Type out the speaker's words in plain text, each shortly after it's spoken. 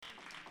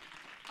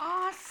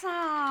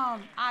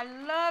awesome. I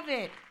love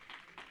it.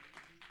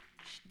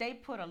 They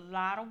put a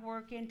lot of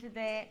work into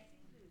that,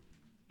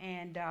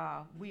 and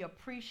we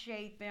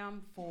appreciate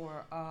them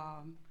for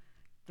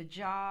the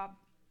job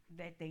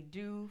that they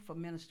do for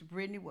Minister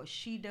Brittany, what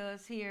she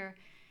does here,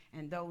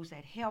 and those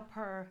that help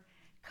her.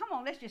 Come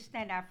on, let's just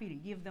stand our feet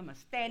and give them a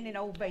standing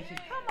ovation.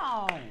 Come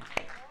on.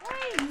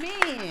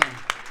 Amen.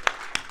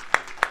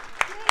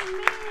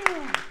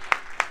 Amen.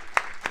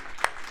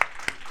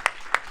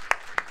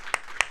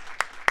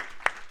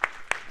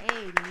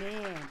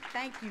 Amen.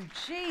 Thank you,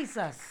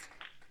 Jesus.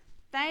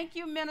 Thank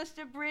you,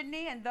 Minister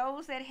Brittany, and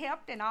those that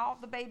helped, and all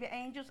the baby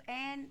angels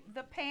and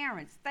the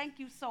parents. Thank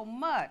you so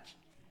much.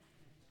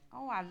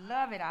 Oh, I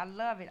love it. I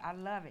love it. I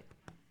love it.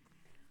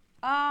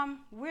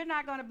 We're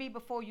not going to be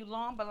before you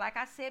long, but like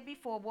I said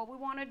before, what we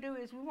want to do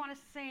is we want to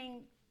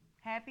sing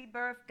happy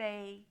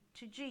birthday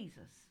to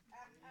Jesus.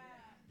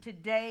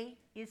 Today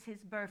is his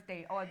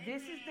birthday, or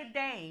this is the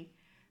day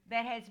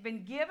that has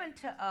been given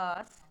to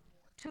us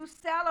to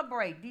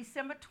celebrate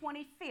December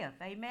 25th.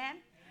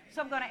 Amen?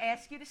 So I'm going to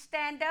ask you to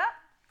stand up,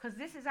 because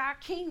this is our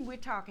King we're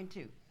talking to.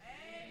 Amen.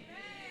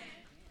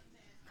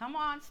 Come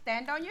on,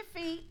 stand on your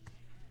feet.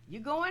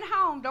 You're going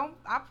home.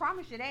 I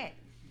promise you that.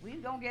 We're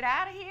going to get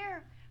out of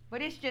here.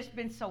 But it's just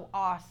been so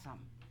awesome.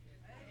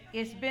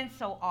 It's been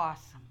so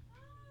awesome.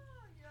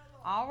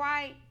 All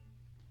right.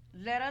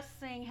 Let us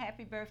sing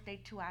happy birthday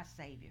to our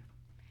Savior.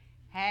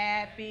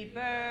 Happy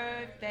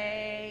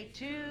birthday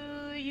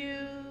to you.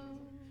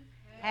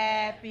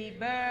 Happy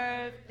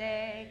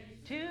birthday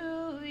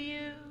to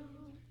you.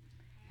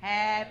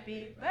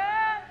 Happy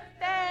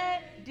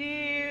birthday,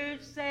 dear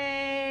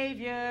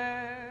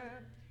Savior.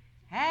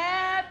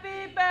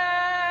 Happy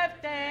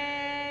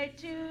birthday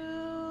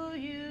to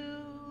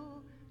you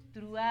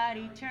throughout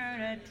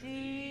eternity.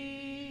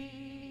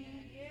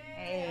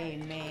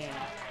 Amen.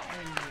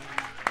 Amen.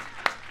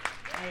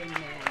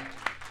 Amen.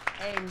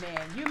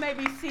 Amen. You may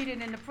be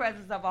seated in the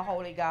presence of a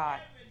holy God.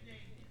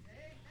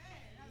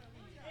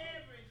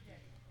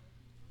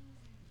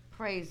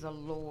 Praise the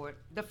Lord.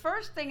 The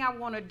first thing I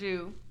want to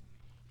do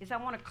is I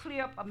want to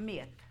clear up a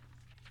myth.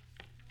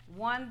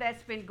 One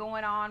that's been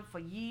going on for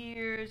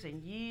years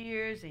and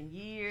years and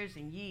years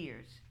and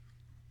years.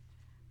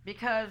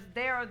 Because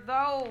there are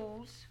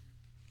those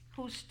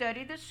who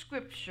study the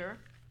scripture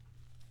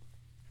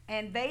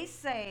and they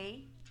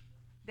say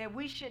that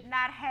we should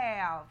not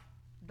have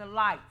the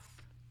lights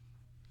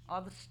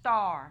or the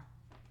star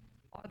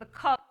or the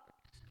colors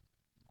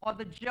or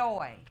the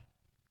joy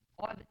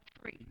or the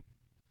tree.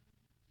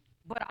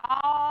 But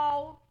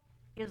all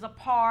is a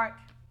part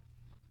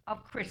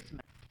of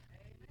Christmas.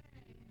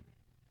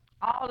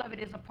 All of it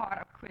is a part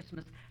of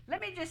Christmas.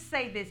 Let me just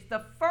say this.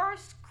 The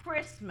first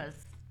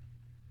Christmas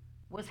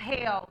was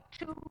held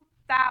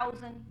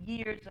 2,000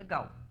 years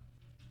ago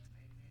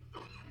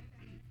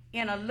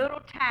in a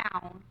little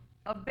town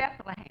of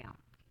Bethlehem.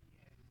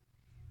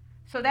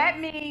 So that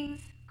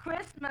means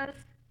Christmas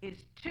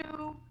is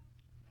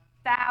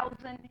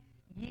 2,000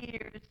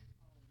 years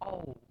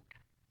old.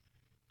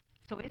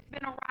 So it's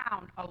been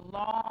around a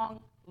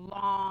long,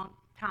 long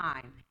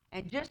time.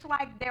 And just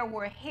like there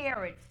were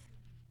Herods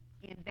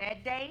in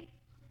that day,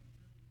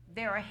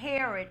 there are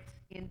Herods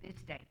in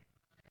this day.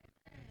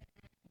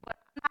 But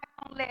I'm not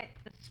going to let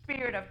the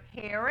spirit of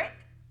Herod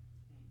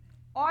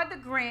or the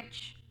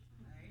Grinch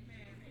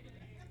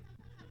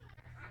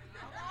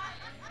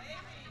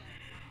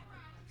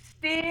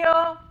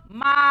steal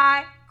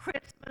my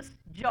Christmas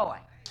joy.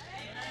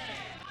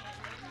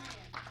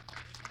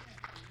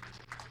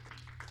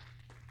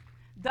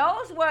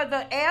 Those were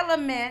the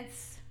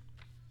elements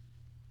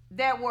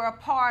that were a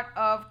part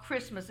of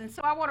Christmas. And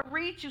so I want to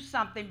read you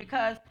something,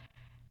 because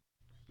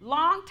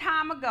long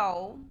time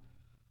ago,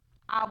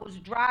 I was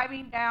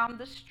driving down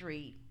the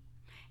street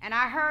and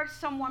I heard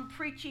someone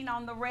preaching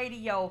on the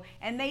radio,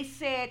 and they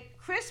said,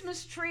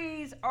 Christmas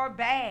trees are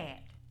bad.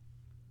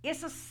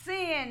 It's a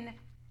sin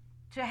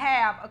to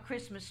have a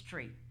Christmas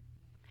tree.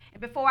 And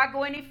before I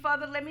go any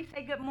further, let me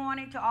say good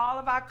morning to all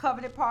of our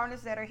covenant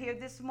partners that are here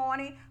this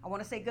morning. I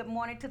want to say good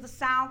morning to the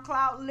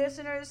SoundCloud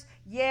listeners.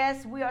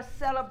 Yes, we are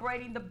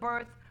celebrating the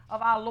birth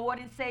of our Lord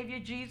and Savior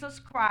Jesus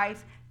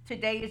Christ.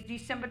 Today is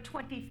December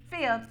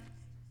 25th,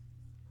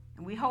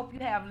 and we hope you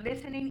have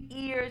listening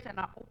ears and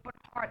an open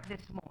heart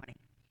this morning.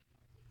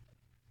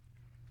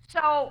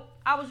 So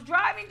I was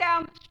driving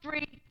down the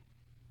street,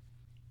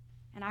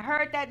 and I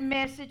heard that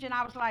message, and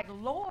I was like,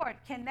 Lord,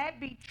 can that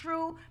be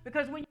true?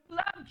 Because when you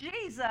love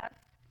Jesus,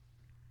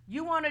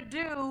 you want to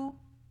do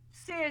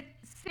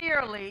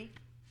sincerely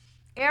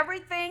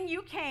everything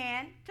you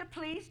can to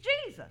please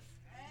Jesus.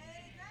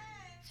 Amen.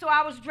 So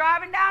I was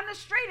driving down the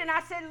street, and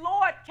I said,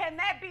 Lord, can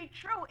that be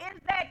true?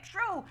 Is that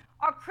true?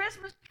 Are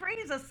Christmas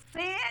trees a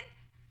sin?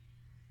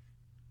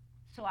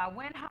 So I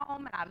went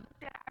home, and I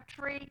looked at our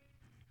tree,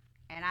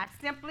 and I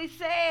simply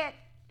said,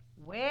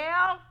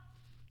 well,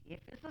 if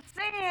it's a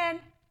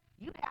sin,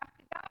 you have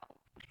to go.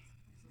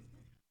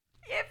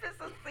 If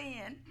it's a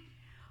sin.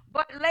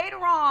 But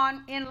later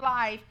on in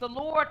life, the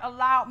Lord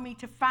allowed me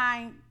to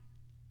find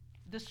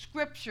the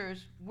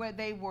scriptures where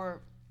they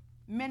were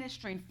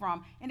ministering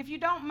from. And if you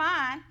don't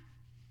mind,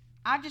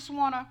 I just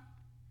want to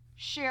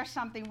share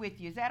something with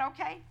you. Is that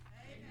okay? Amen.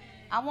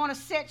 I want to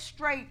set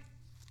straight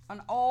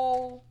an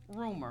old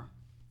rumor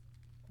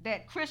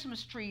that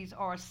Christmas trees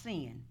are a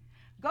sin.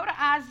 Go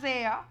to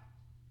Isaiah,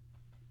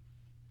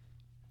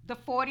 the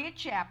 40th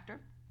chapter.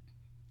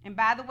 And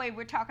by the way,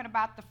 we're talking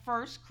about the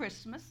first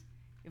Christmas.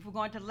 If we're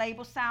going to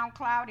label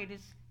SoundCloud, it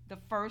is the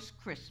first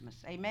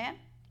Christmas. Amen?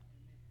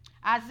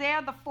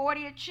 Isaiah, the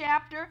 40th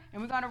chapter,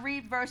 and we're going to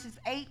read verses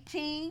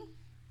 18.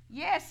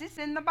 Yes, it's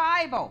in the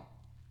Bible.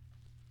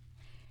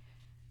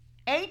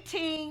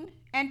 18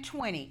 and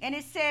 20. And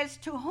it says,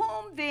 to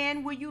whom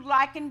then will you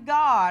liken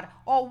God,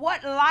 or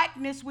what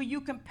likeness will you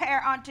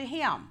compare unto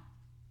him?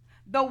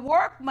 The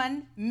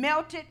workman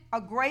melted a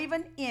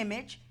graven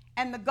image,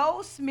 and the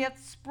goldsmith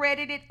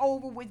spreaded it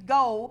over with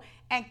gold,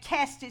 and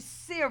casted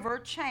silver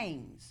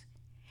chains.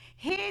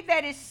 He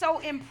that is so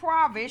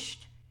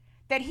impoverished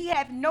that he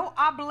hath no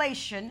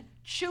oblation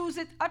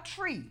chooseth a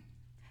tree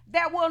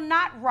that will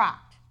not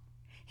rot.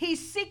 He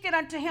seeketh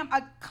unto him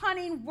a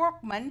cunning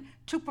workman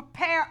to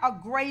prepare a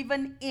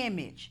graven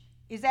image.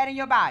 Is that in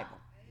your Bible?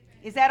 Amen.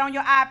 Is that on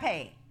your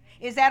iPad?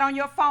 Is that on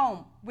your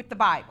phone with the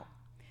Bible?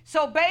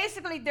 So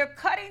basically, they're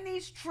cutting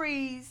these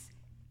trees,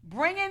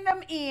 bringing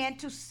them in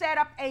to set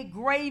up a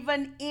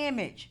graven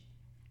image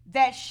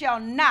that shall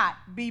not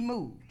be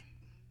moved.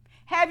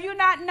 Have you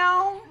not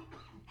known?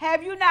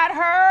 Have you not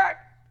heard?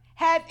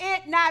 Have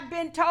it not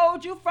been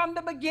told you from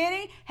the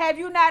beginning? Have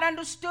you not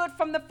understood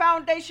from the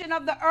foundation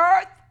of the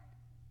earth?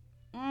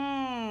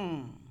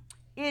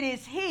 It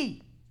is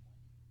he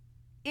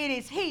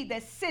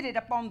that sitteth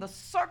upon the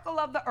circle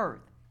of the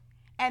earth,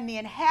 and the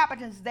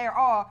inhabitants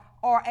thereof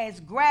are as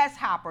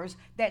grasshoppers,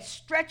 that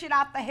stretcheth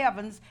out the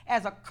heavens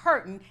as a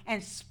curtain,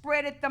 and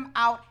spreadeth them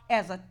out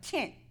as a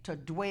tent to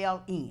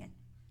dwell in.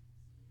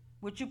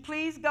 Would you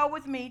please go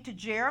with me to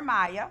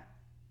Jeremiah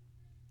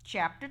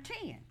chapter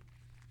 10?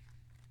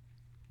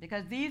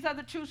 Because these are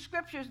the two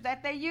scriptures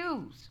that they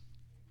use.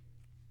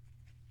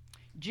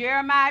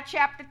 Jeremiah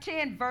chapter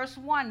 10, verse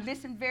 1.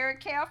 Listen very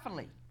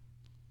carefully.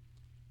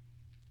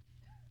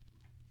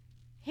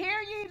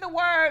 Hear ye the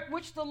word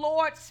which the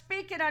Lord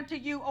speaketh unto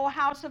you, O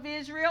house of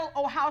Israel,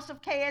 O house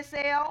of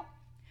KSL.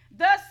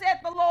 Thus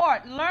saith the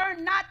Lord,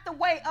 learn not the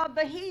way of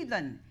the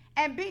heathen,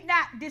 and be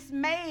not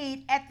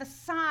dismayed at the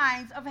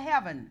signs of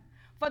heaven.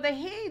 For the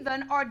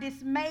heathen are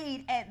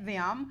dismayed at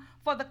them,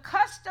 for the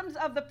customs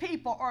of the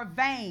people are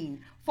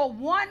vain. For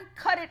one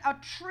cutteth a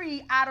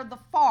tree out of the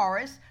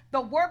forest,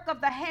 the work of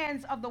the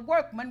hands of the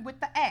workman with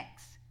the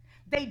axe.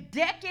 They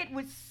deck it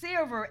with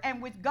silver and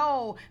with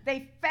gold.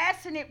 They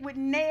fasten it with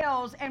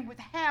nails and with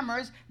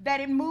hammers,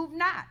 that it move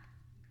not.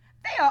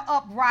 They are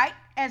upright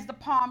as the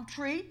palm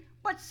tree,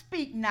 but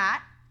speak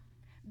not.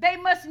 They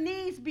must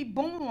needs be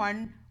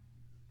born,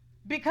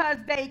 because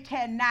they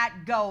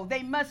cannot go.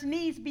 They must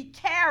needs be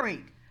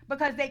carried,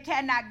 because they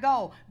cannot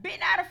go. Be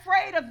not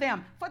afraid of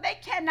them, for they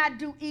cannot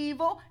do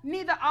evil,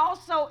 neither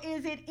also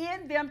is it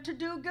in them to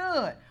do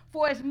good.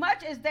 For as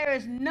much as there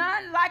is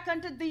none like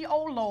unto thee,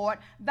 O Lord,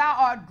 thou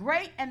art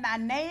great, and thy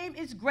name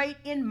is great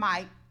in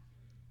might.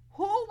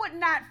 Who would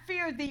not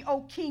fear thee,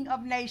 O King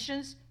of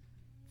nations?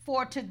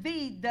 For to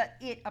thee doth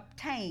it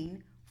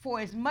obtain. For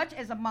as much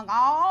as among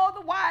all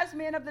the wise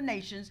men of the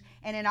nations,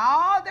 and in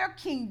all their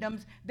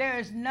kingdoms, there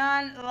is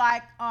none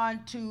like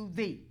unto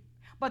thee.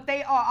 But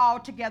they are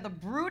altogether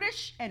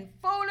brutish and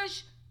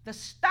foolish. The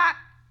stock,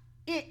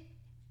 it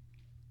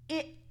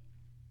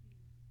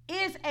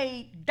is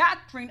a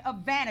doctrine of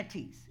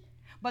vanities.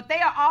 But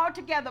they are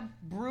altogether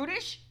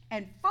brutish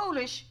and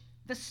foolish.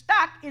 The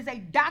stock is a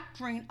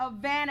doctrine of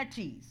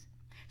vanities.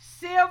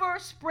 Silver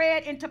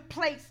spread into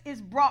plates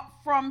is brought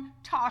from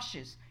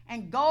Tarshish,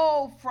 and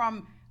gold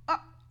from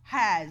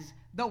Has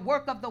the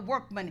work of the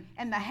workman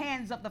and the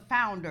hands of the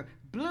founder.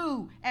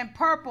 Blue and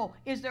purple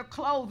is their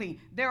clothing.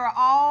 They are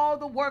all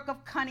the work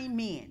of cunning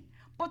men.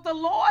 But the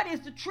Lord is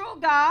the true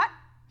God.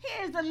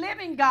 He is the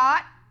living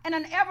God and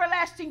an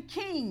everlasting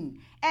King.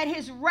 At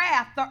his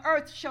wrath the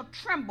earth shall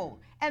tremble,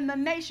 and the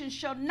nations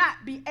shall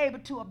not be able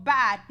to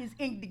abide his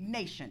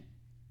indignation.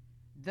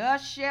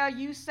 Thus shall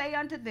you say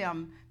unto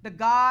them, the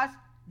gods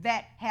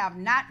that have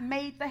not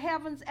made the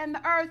heavens and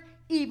the earth,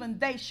 even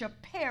they shall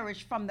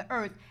perish from the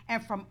earth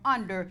and from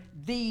under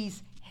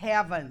these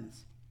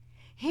heavens.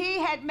 He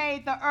had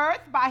made the earth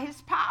by his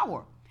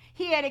power.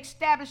 He had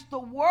established the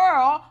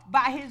world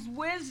by his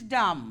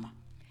wisdom,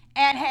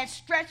 and had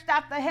stretched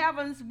out the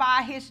heavens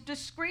by his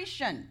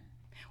discretion.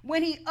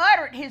 When he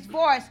uttered his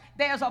voice,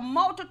 there's a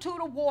multitude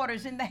of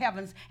waters in the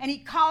heavens, and he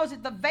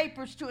causeth the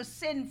vapors to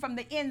ascend from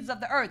the ends of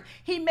the earth.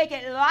 He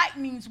maketh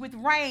lightnings with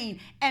rain,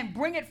 and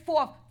bringeth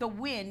forth the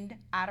wind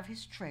out of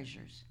his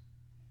treasures.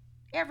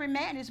 Every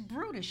man is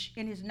brutish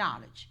in his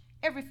knowledge.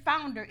 Every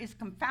founder is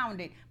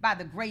confounded by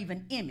the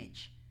graven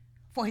image.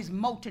 For his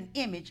molten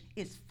image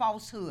is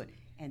falsehood,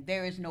 and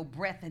there is no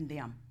breath in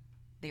them.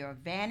 They are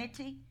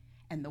vanity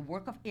and the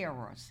work of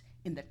errors.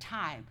 In the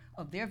time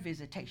of their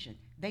visitation,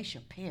 they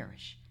shall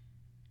perish.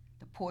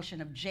 The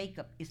portion of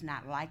Jacob is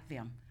not like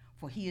them,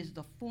 For he is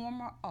the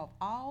former of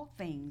all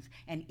things,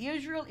 and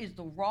Israel is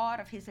the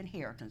rod of his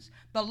inheritance.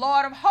 The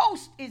Lord of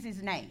hosts is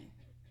his name.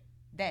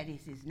 That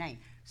is his name.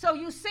 So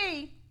you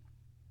see,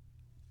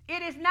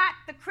 it is not,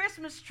 the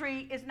Christmas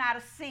tree is not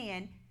a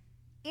sin.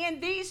 In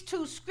these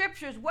two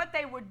scriptures, what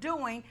they were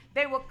doing,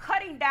 they were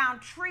cutting down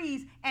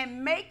trees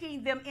and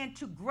making them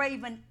into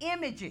graven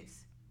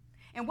images.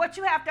 And what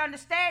you have to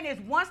understand is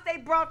once they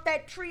brought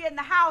that tree in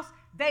the house,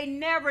 they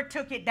never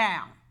took it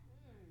down.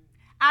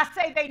 I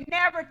say they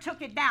never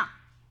took it down.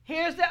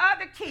 Here's the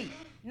other key.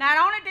 Not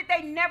only did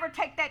they never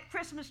take that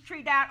Christmas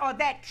tree down or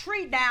that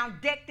tree down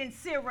decked in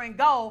silver and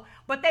gold,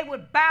 but they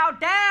would bow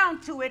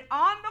down to it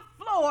on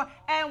the floor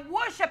and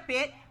worship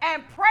it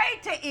and pray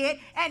to it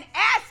and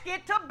ask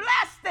it to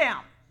bless them.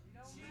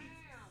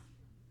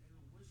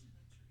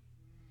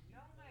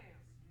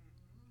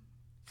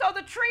 So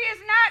the tree is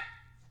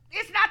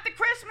it's not the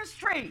Christmas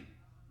tree.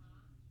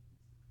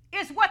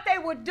 It's what they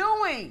were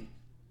doing.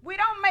 We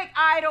don't make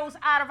idols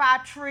out of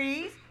our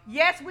trees.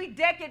 Yes, we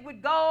deck it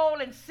with gold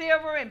and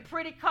silver and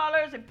pretty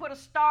colors and put a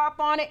star up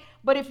on it.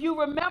 But if you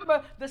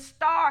remember, the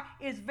star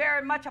is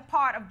very much a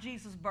part of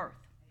Jesus' birth.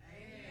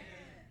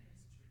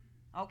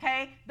 Amen.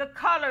 Okay? The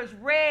colors,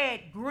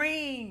 red,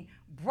 green,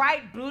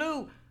 bright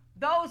blue,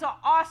 those are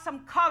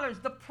awesome colors.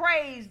 The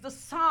praise, the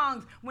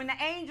songs. When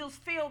the angels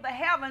filled the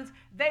heavens,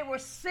 they were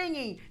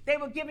singing. They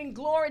were giving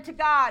glory to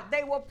God.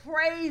 They were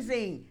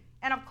praising.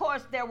 And of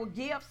course, there were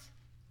gifts.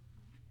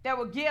 There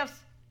were gifts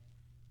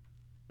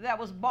that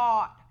was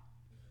bought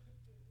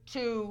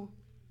to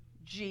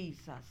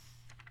Jesus.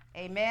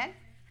 Amen?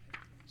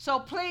 So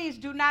please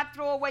do not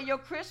throw away your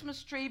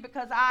Christmas tree,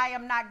 because I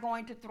am not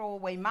going to throw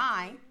away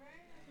mine.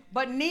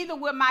 But neither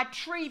will my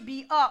tree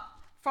be up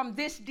from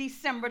this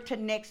December to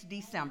next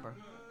December.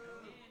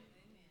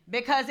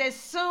 Because as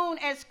soon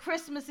as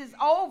Christmas is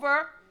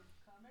over,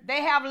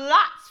 they have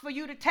lots for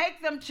you to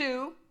take them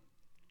to.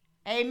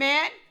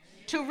 Amen?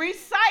 To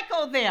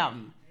recycle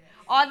them.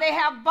 Or they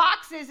have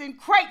boxes and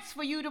crates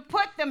for you to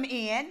put them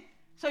in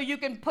so you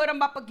can put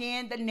them up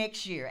again the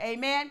next year. Amen?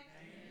 Amen.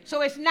 So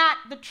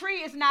the tree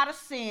is not a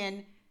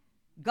sin.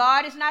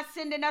 God is not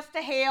sending us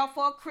to hell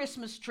for a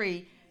Christmas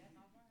tree.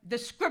 The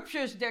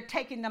scriptures, they're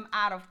taking them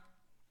out of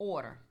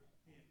order.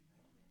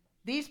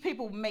 These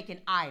people were making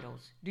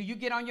idols. Do you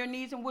get on your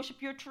knees and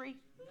worship your tree?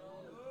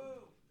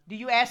 No. Do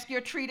you ask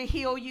your tree to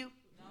heal you?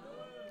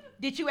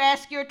 Did you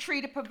ask your tree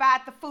to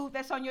provide the food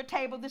that's on your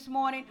table this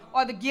morning,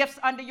 or the gifts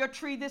under your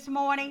tree this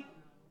morning?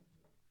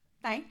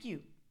 Thank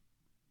you.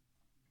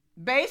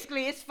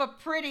 Basically, it's for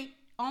pretty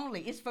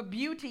only. It's for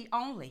beauty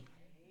only.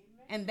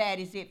 And that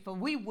is it, for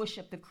we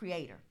worship the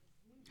Creator.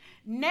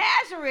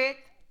 Nazareth,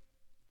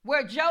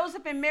 where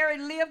Joseph and Mary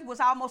lived, was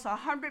almost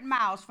 100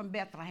 miles from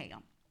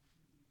Bethlehem.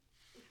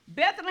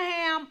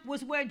 Bethlehem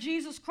was where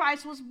Jesus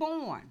Christ was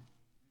born.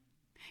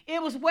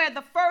 It was where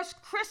the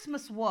first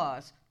Christmas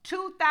was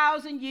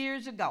 2,000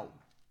 years ago.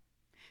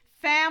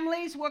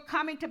 Families were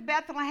coming to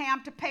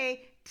Bethlehem to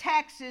pay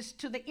taxes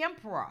to the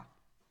emperor.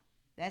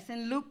 That's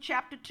in Luke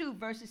chapter 2,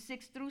 verses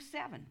 6 through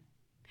 7.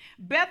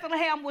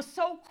 Bethlehem was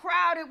so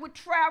crowded with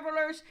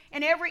travelers,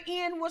 and every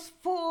inn was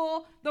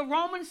full. The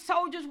Roman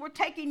soldiers were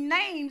taking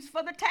names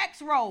for the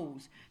tax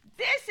rolls.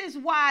 This is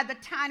why the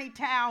tiny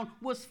town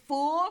was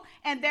full,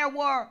 and there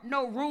were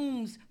no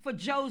rooms for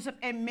Joseph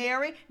and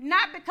Mary,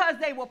 not because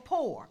they were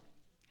poor.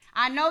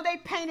 I know they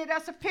painted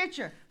us a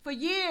picture for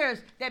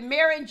years that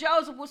Mary and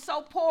Joseph were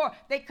so poor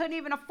they couldn't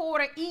even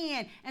afford an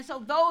inn. And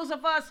so those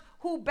of us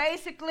who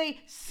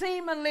basically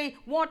seemingly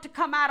want to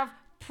come out of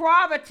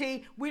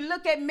poverty, we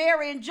look at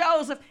Mary and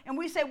Joseph and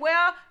we say,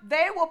 well,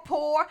 they were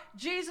poor.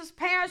 Jesus'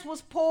 parents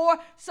was poor,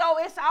 so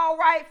it's all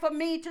right for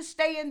me to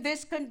stay in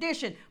this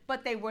condition.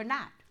 But they were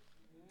not.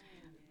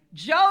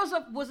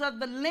 Joseph was of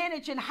the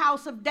lineage and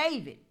house of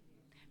David.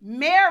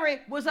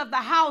 Mary was of the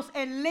house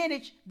and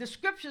lineage, the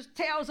scriptures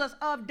tells us,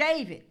 of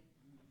David.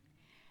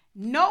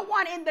 No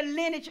one in the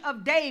lineage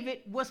of David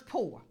was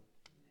poor.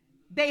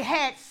 They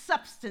had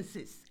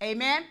substances.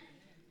 Amen?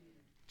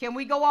 Can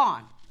we go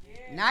on?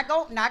 Yeah. Not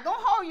gonna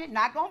hold you,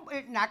 not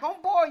gonna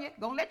bore you.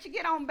 Gonna let you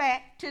get on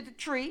back to the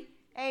tree.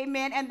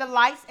 Amen. And the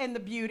lights and the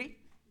beauty.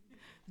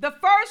 The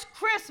first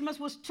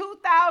Christmas was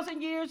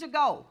 2,000 years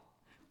ago.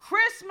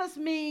 Christmas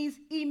means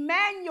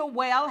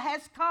Emmanuel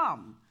has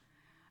come.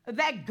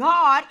 That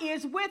God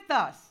is with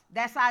us.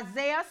 That's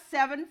Isaiah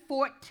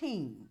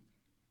 7:14.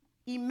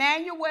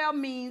 Emmanuel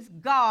means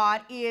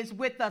God is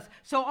with us.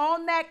 So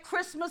on that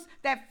Christmas,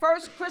 that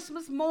first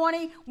Christmas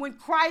morning when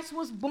Christ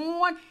was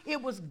born,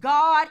 it was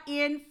God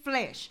in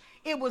flesh.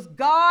 It was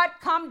God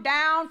come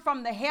down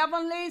from the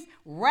heavenlies,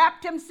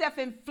 wrapped himself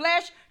in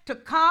flesh to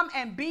come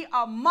and be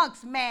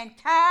amongst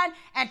mankind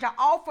and to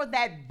offer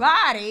that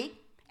body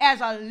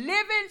as a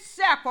living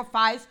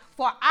sacrifice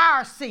for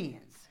our sins.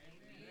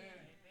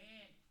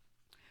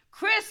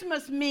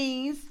 Christmas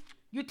means,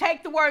 you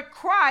take the word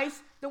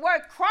Christ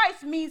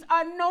means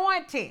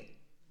anointed,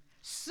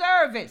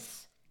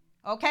 service,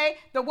 okay?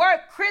 The word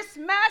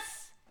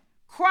Christmas,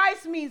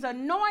 Christ means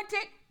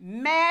anointed,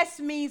 mass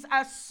means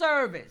a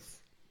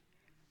service.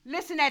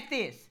 Listen at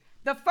this.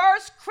 The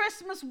first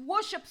Christmas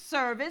worship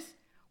service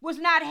was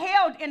not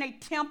held in a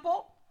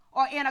temple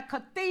or in a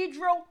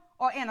cathedral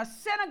or in a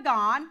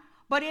synagogue,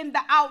 but in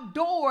the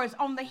outdoors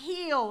on the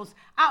hills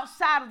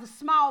outside of the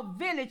small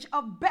village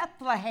of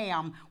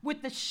Bethlehem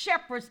with the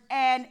shepherds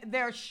and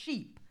their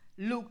sheep.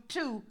 Luke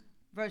 2,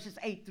 verses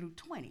 8 through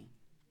 20.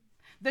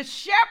 The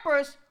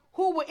shepherds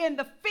who were in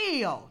the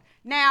field.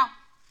 Now,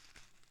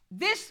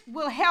 this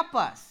will help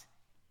us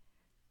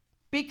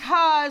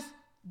because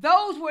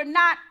those were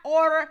not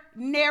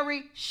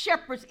ordinary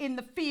shepherds in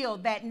the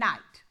field that night.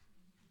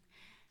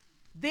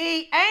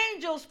 The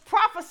angels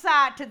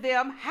prophesied to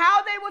them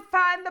how they would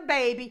find the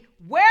baby,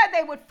 where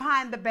they would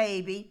find the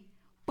baby,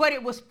 but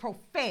it was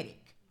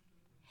prophetic.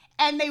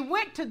 And they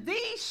went to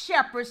these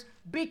shepherds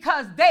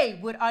because they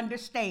would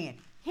understand.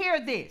 Hear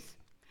this.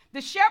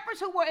 The shepherds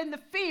who were in the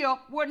field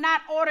were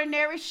not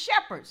ordinary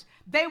shepherds.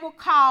 They were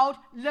called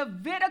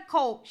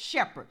Levitical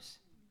shepherds.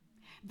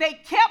 They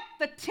kept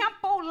the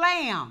temple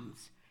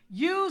lambs,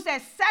 used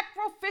as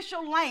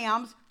sacrificial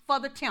lambs for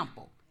the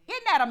temple.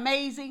 Isn't that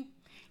amazing?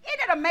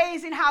 Isn't it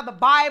amazing how the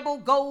Bible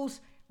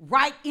goes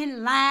right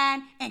in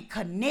line and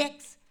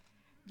connects?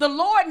 The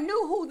Lord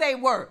knew who they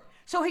were.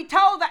 So he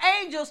told the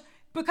angels,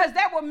 because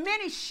there were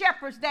many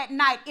shepherds that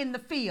night in the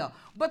field.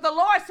 But the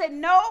Lord said,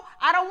 no,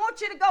 I don't want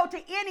you to go to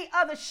any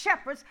other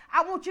shepherds.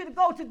 I want you to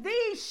go to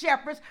these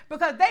shepherds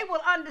because they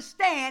will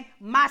understand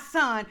my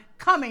son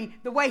coming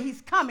the way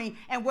he's coming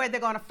and where they're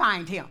going to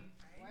find him.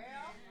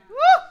 Woo!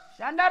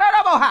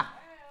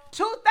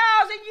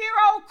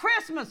 2,000-year-old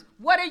Christmas.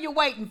 What are you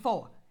waiting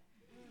for?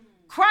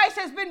 Christ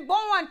has been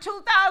born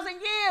 2,000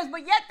 years,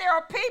 but yet there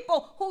are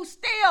people who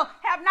still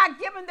have not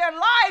given their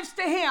lives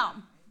to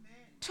him.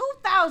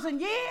 2,000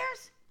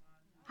 years?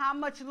 How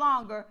much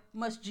longer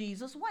must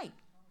Jesus wait?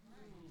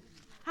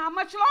 How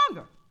much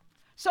longer?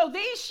 So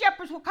these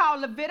shepherds were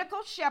called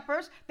Levitical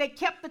shepherds. They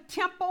kept the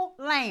temple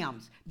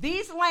lambs.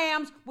 These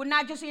lambs were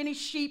not just any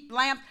sheep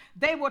lambs.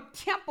 They were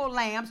temple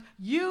lambs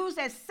used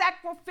as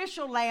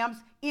sacrificial lambs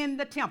in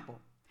the temple.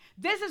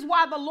 This is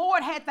why the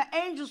Lord had the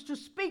angels to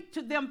speak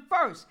to them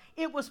first.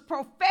 It was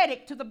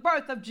prophetic to the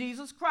birth of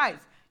Jesus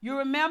Christ. You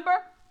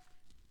remember?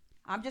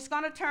 I'm just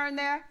going to turn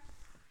there.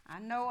 I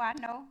know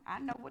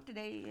what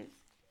today is.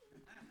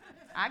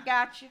 I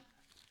got you.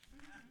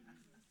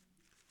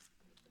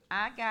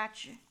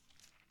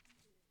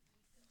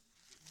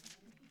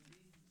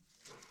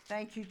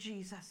 Thank you,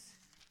 Jesus.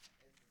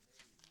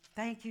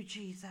 Thank you,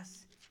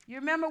 Jesus. You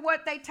remember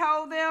what they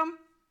told them?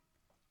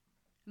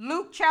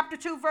 Luke chapter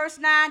 2, verse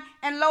 9,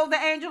 and lo, the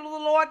angel of the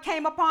Lord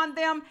came upon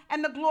them,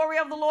 and the glory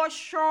of the Lord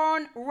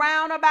shone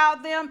round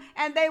about them,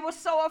 and they were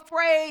so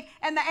afraid.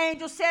 And the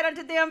angel said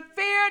unto them,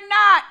 fear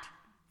not,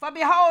 for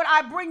behold,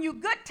 I bring you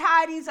good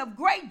tidings of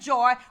great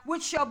joy,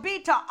 which shall be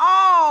to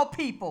all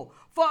people.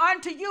 For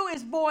unto you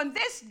is born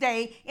this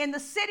day in the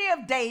city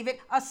of David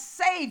a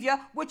Savior,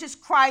 which is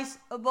Christ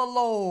the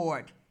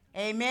Lord.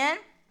 Amen?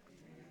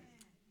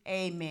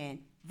 Amen.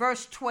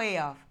 Verse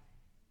 12.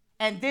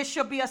 And this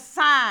shall be a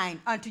sign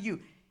unto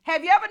you.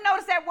 Have you ever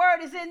noticed that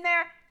word is in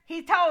there?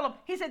 He told them,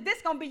 he said, this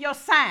is going to be your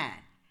sign.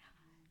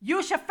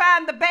 You shall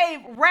find the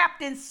babe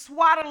wrapped in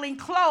swaddling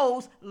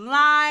clothes,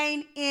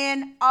 lying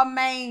in a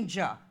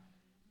manger.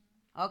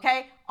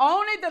 Okay?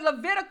 Only the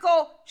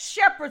Levitical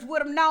shepherds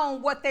would have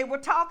known what they were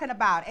talking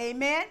about.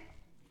 Amen?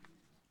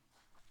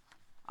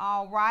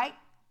 All right.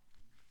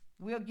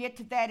 We'll get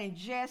to that in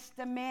just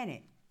a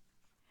minute.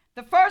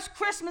 The first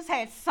Christmas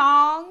had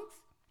songs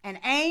and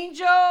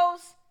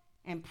angels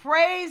and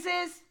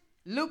praises.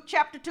 Luke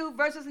chapter 2,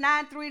 verses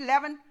 9 through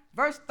 11,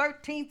 verse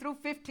 13 through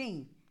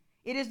 15.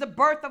 It is the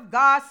birth of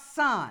God's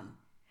Son.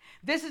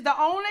 This is the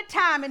only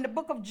time in the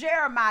book of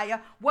Jeremiah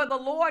where the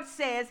Lord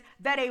says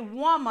that a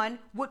woman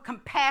would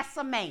compass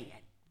a man.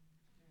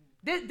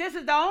 This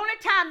is the only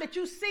time that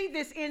you see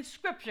this in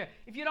Scripture.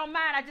 If you don't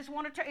mind, I just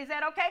want to, is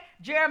that okay?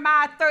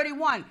 Jeremiah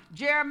 31.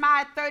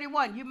 Jeremiah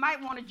 31. You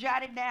might want to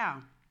jot it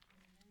down.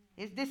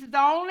 This is the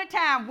only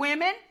time,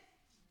 women,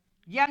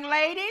 young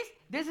ladies,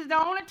 this is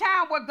the only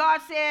time where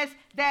God says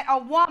that a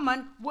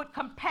woman would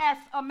compass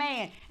a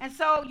man. And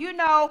so,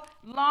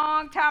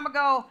 long time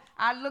ago,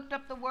 I looked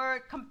up the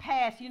word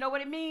compass. You know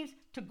what it means?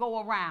 To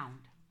go around.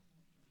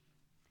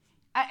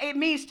 It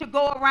means to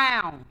go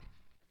around.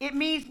 It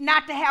means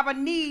not to have a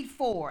need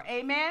for.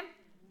 Amen?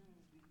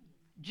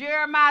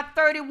 Jeremiah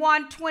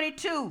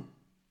 31:22.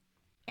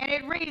 And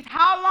it reads,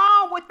 how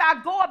long wilt thou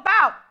go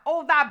about,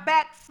 O thy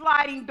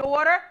backsliding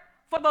daughter?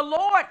 For the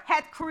Lord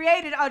hath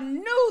created a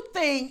new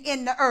thing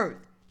in the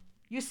earth.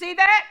 You see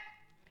that?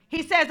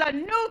 He says a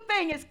new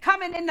thing is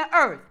coming in the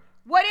earth.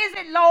 What is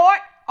it, Lord?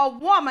 A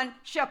woman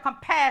shall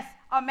compass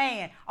a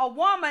man. A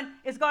woman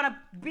is going to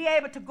be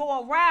able to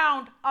go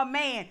around a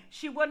man.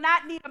 She will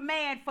not need a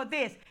man for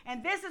this.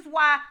 And this is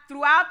why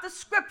throughout the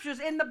scriptures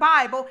in the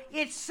Bible,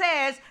 it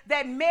says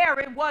that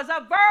Mary was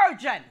a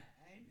virgin.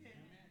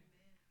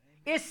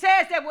 It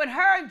says that when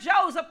her and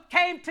Joseph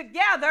came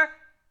together,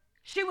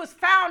 she was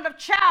found of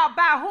child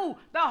by who?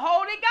 The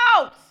Holy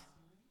Ghost.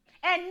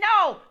 And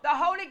no, the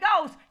Holy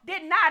Ghost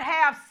did not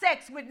have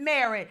sex with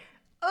Mary.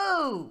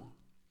 Ooh.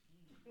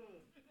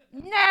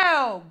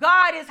 No,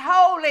 God is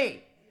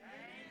holy.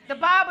 The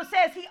Bible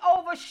says he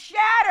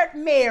overshadowed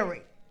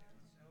Mary.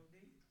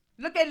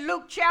 Look at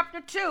Luke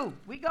chapter 2.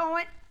 We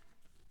going.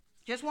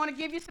 Just want to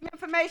give you some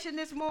information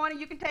this morning.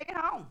 You can take it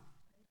home.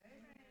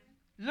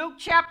 Luke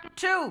chapter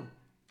 2,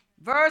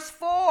 verse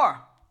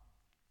 4.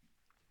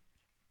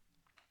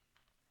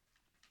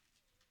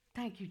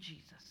 Thank you,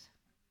 Jesus.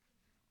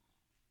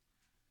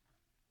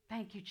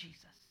 Thank you,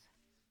 Jesus.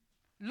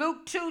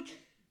 Luke 2,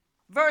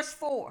 verse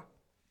 4.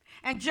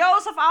 And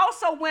Joseph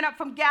also went up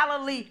from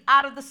Galilee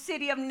out of the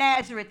city of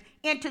Nazareth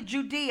into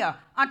Judea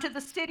unto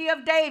the city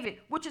of David,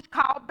 which is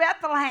called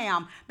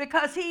Bethlehem,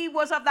 because he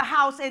was of the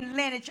house and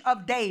lineage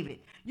of David.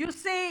 You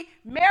see,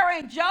 Mary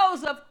and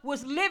Joseph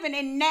was living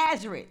in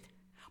Nazareth.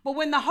 But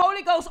when the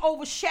Holy Ghost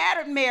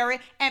overshadowed Mary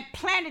and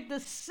planted the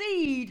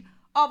seed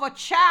of a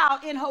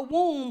child in her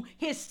womb,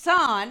 his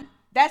son,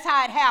 that's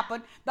how it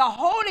happened. The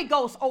Holy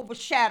Ghost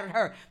overshadowed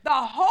her. The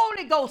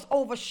Holy Ghost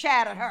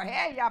overshadowed her.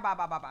 Hey,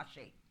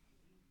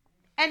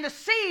 and the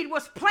seed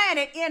was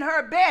planted in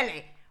her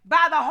belly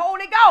by the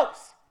Holy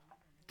Ghost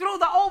through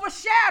the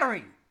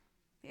overshadowing.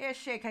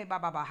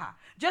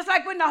 Just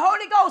like when the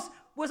Holy Ghost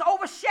was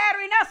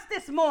overshadowing us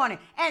this morning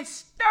and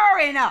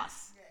stirring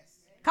us.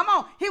 Come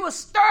on, he was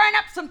stirring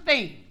up some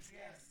things.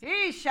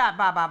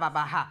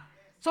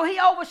 So he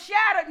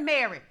overshadowed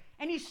Mary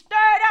and he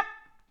stirred up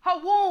her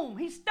womb.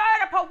 He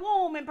stirred up her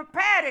womb and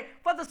prepared it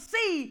for the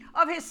seed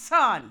of his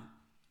son.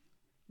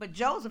 But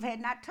Joseph had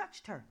not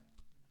touched her.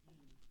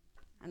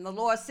 And the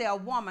Lord said, a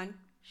woman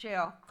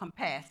shall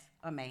compass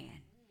a man.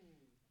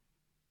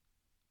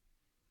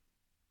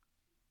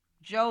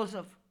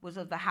 Joseph was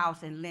of the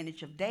house and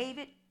lineage of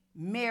David.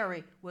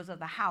 Mary was of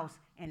the house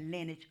and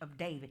lineage of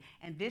David.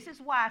 And this is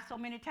why so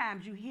many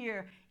times you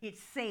hear it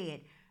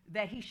said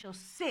that he shall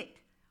sit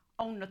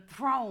on the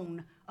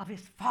throne of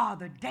his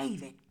father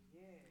David.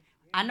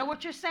 I know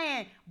what you're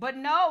saying, but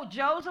no,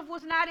 Joseph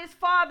was not his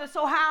father.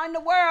 So how in the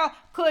world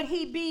could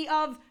he be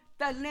of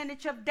the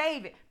lineage of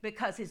David?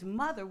 Because his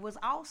mother was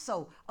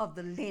also of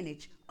the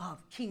lineage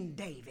of King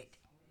David.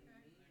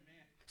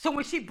 So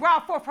when she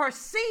brought forth her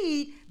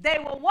seed, they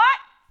were what?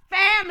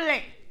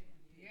 Family.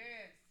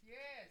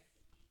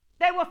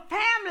 They were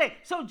family.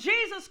 So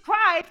Jesus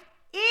Christ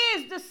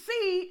is the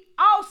seed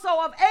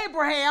also of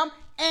Abraham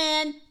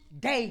and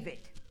David.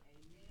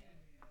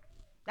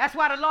 That's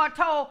why the Lord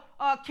told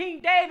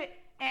King David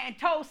and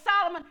told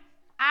Solomon,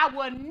 I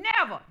will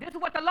never, this is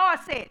what the Lord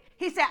said.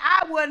 He said,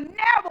 I will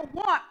never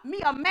want me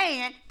a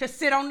man to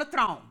sit on the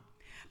throne.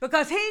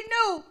 Because he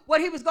knew what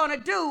he was going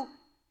to do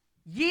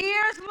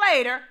years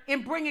later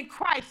in bringing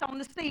Christ on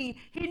the scene.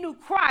 He knew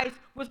Christ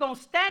was going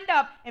to stand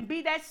up and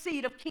be that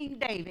seed of King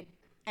David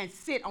and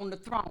sit on the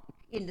throne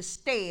in the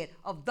stead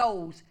of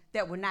those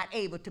that were not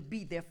able to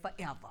be there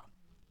forever.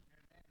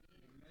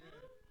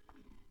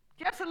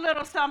 Just a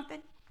little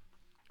something.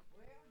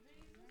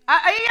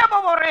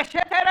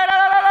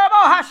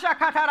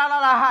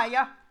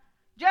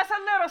 Just a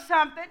little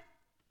something.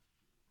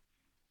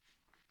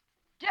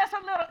 Just a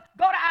little.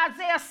 Go to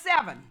Isaiah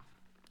 7.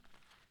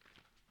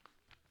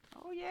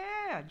 Oh,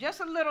 yeah.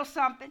 Just a little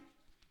something.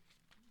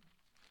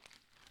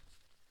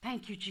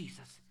 Thank you,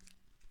 Jesus.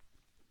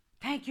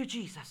 Thank you,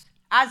 Jesus.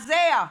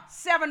 Isaiah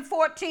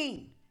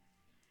 7:14.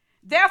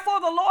 Therefore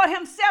the Lord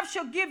himself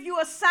shall give you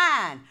a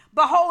sign.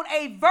 Behold,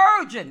 a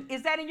virgin.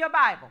 Is that in your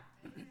Bible?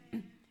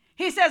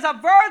 He says, a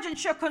virgin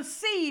shall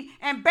conceive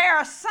and bear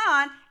a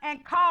son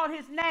and call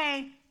his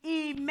name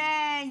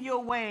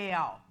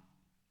Emmanuel.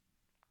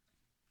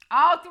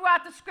 All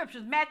throughout the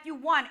scriptures, Matthew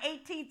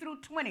 1:18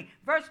 through 20,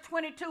 verse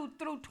 22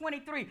 through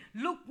 23,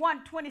 Luke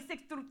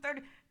 1:26 through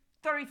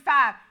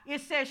 35,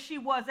 it says she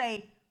was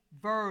a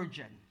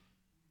virgin.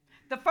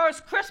 The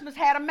first Christmas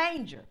had a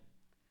manger.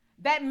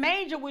 That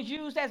manger was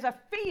used as a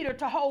feeder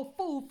to hold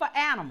food for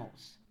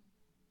animals.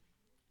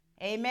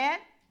 Amen?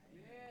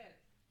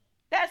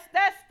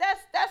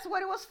 That's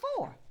what it was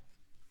for.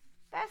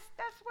 That's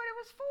what it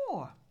was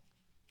for.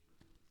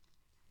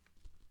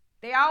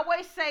 They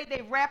always say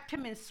they wrapped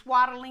him in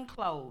swaddling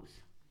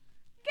clothes.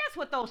 Guess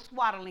what those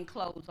swaddling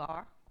clothes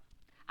are?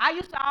 I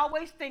used to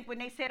always think when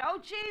they said, oh,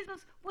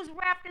 Jesus was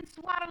wrapped in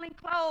swaddling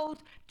clothes.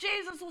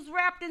 Jesus was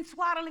wrapped in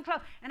swaddling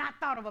clothes. And I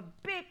thought of a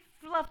big,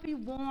 fluffy,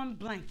 warm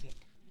blanket.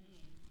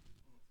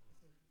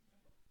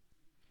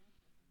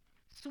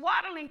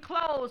 Swaddling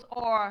clothes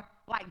are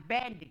like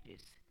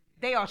bandages.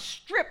 They are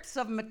strips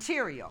of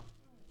material.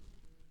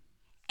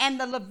 And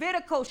the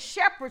Levitical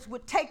shepherds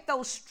would take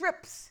those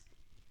strips,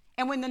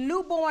 and when the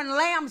newborn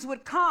lambs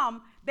would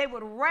come, they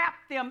would wrap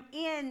them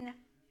in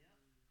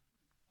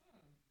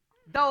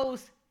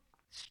those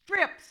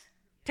strips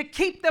to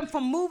keep them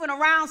from moving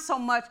around so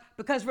much,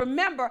 because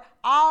remember,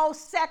 all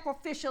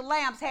sacrificial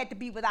lambs had to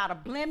be without a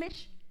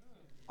blemish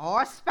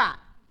or a spot.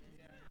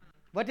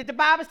 What did the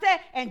Bible say?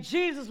 And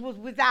Jesus was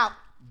without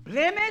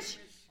blemish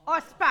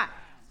or spot.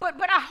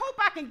 But I hope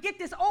I can get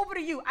this over to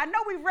you. I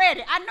know we read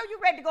it. I know you're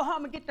ready to go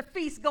home and get the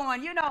feast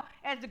going, you know,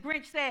 as the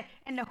Grinch said,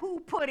 and the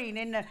who pudding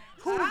and the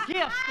who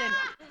gifts. And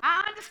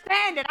I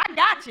understand it. I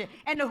got you.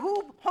 And the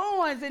who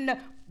horns and the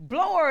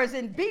blowers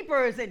and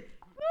beepers. And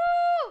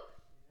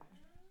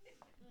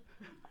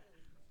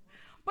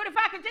But if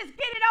I could just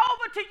get it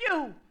over to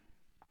you.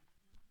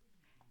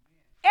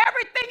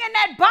 Everything in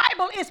that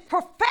Bible is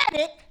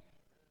prophetic.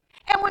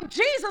 And when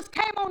Jesus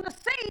came on the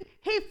scene,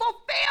 he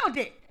fulfilled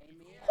it.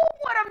 Amen. Who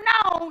would have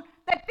known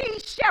that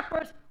these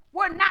shepherds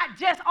were not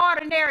just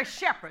ordinary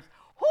shepherds?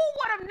 Who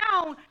would have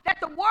known that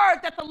the word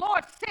that the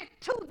Lord sent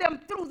to them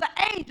through the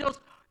angels,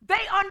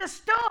 they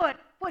understood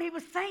what he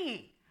was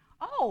saying?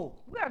 Oh,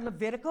 we are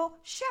Levitical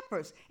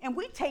shepherds, and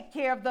we take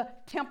care of the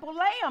temple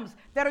lambs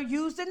that are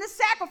used in the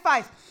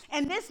sacrifice.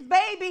 And this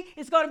baby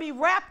is going to be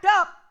wrapped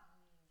up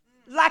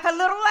like a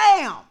little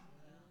lamb,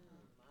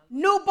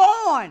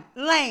 newborn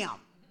lamb.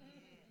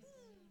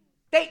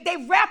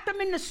 They wrapped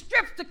them in the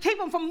strips to keep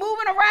them from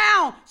moving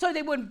around so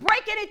they wouldn't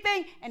break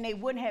anything and they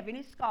wouldn't have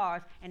any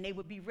scars, and they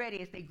would be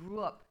ready as they grew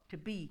up to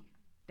be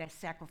that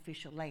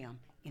sacrificial lamb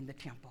in the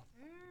temple.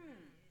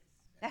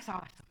 That's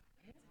awesome.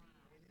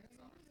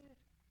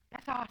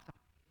 That's awesome.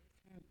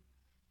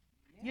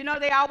 You know,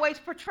 they always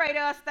portray to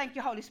us, thank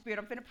you, Holy Spirit,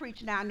 I'm finna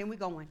preach now and then we're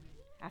going.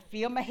 I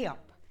feel my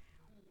help.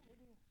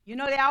 You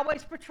know, they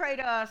always portray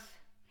to us,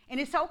 and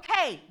it's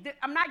okay.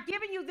 I'm not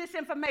giving you this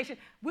information.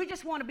 We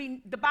just want to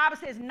be, the Bible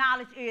says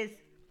knowledge is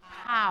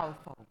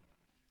powerful.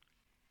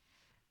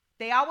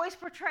 They always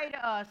portray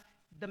to us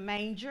the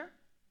manger,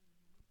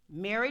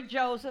 Mary,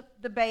 Joseph,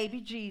 the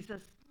baby,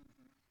 Jesus,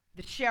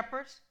 the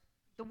shepherds,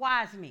 the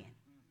wise men.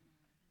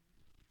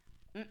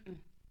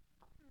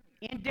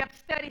 In-depth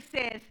study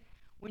says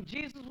when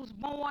Jesus was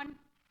born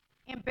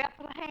in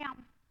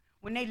Bethlehem,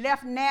 when they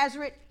left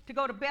Nazareth to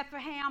go to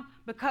Bethlehem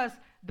because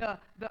the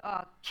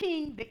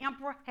king, the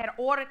emperor, had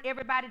ordered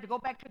everybody to go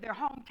back to their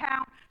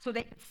hometown so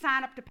they could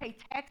sign up to pay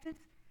taxes,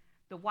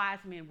 the wise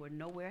men were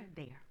nowhere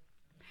there.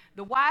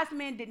 The wise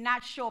men did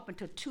not show up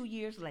until 2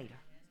 years later.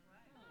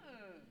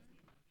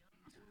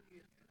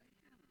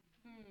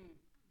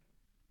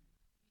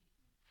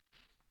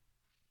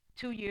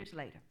 2 years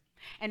later.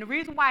 And the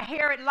reason why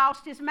Herod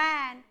lost his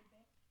mind,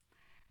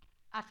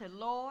 I said,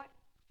 Lord,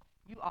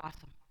 you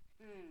awesome.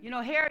 You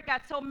know, Herod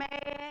got so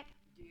mad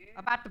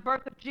about the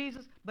birth of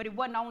Jesus, but it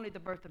wasn't only the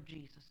birth of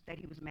Jesus that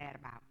he was mad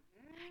about.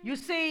 You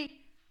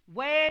see,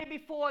 way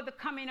before the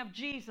coming of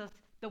Jesus,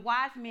 the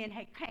wise men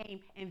had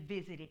came and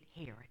visited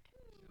Herod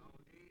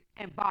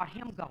and bought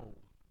him gold.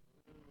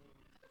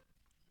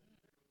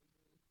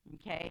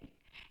 Okay?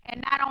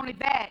 And not only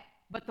that,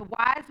 but the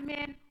wise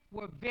men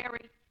were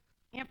very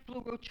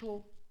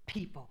influential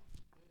people.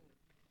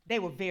 They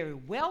were very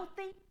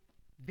wealthy,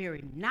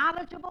 very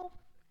knowledgeable.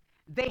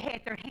 They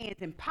had their hands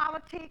in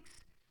politics.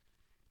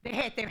 They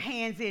had their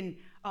hands in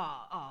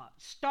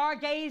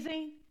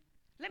stargazing.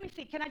 Let me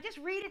see. Can I just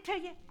read it to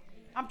you?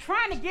 I'm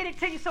trying to get it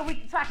to you so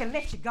I can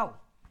let you go.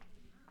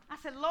 I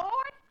said,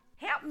 Lord,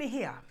 help me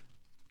here.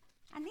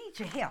 I need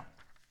your help.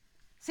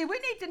 See, we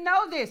need to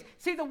know this.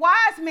 See, the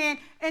wise men,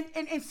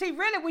 and see,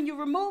 really, when you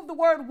remove the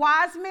word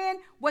wise men,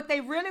 what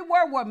they really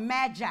were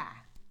magi.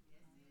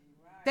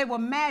 They were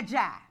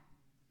magi.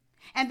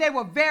 And they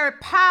were very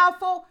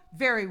powerful,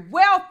 very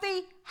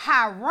wealthy,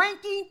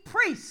 high-ranking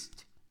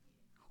priests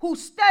who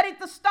studied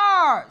the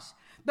stars.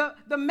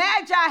 The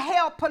magi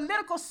held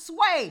political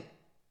sway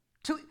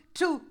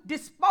to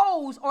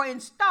dispose or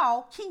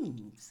install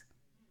kings.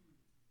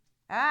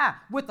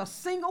 With a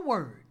single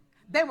word.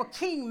 They were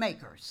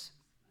kingmakers.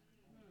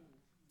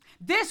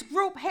 This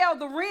group held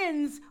the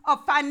reins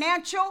of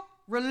financial,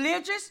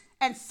 religious,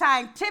 and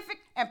scientific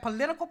and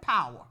political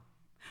power.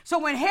 So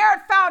when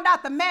Herod found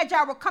out the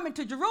Magi were coming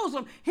to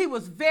Jerusalem, he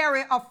was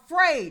very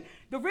afraid.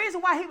 The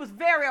reason why he was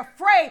very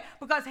afraid,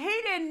 because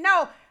he didn't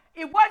know,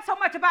 it wasn't so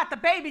much about the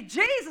baby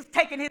Jesus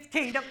taking his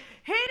kingdom.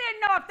 He didn't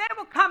know if they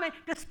were coming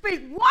to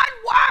speak one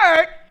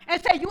word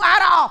and say, you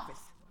out of office.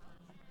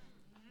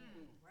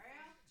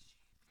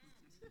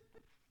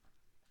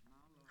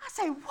 I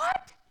say,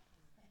 what?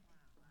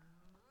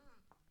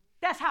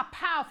 That's how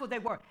powerful they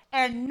were.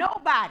 And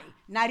nobody,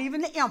 not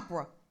even the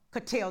emperor,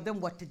 could tell them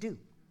what to do.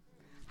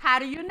 How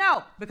do you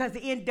know? Because the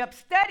in-depth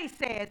study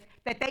says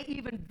that they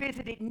even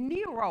visited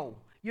Nero.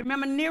 You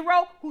remember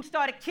Nero, who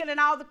started killing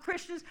all the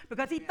Christians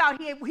because he thought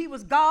he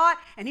was God,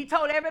 and he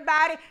told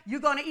everybody,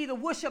 you're going to either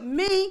worship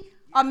me,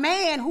 a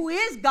man who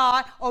is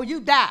God, or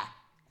you die.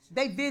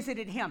 They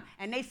visited him.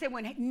 And they said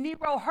when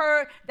Nero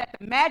heard that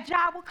the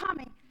Magi were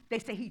coming, they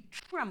said he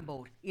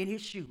trembled in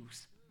his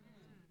shoes.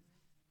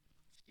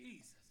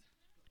 Jesus.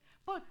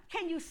 But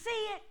can you see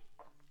it?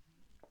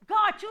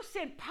 God, you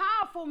sent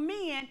powerful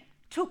men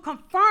to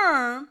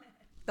confirm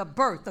the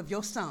birth of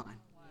your son.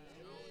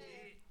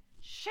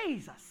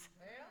 Jesus.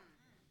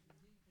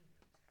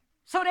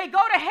 So they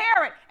go to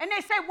Herod and they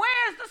say,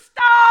 where's the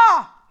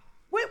star?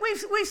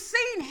 We've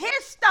seen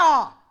his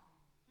star.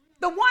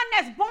 The one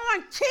that's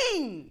born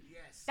king.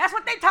 Yes. That's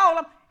what they told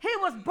him. He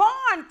was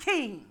born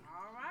king.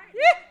 All right.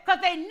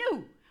 Because they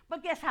knew.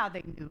 But guess how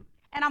they knew?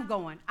 And I'm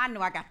going. I know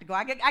I got to go.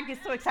 I get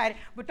so excited.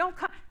 But don't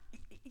come.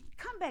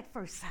 Come back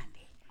first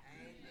Sunday.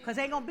 Because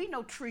ain't going to be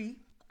no tree.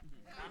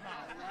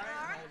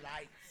 No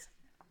lights.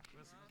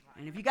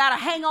 And if you got a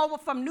hangover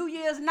from New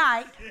Year's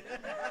night,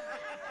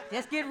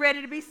 just get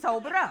ready to be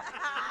sobered up.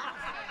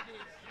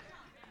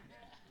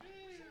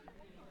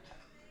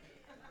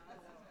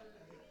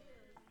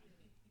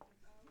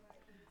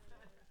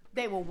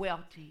 they were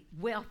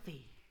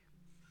wealthy.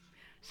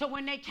 So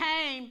when they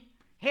came,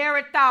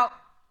 Herod thought,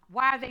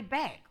 why are they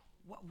back?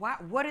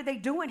 What are they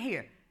doing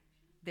here?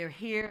 They're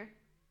here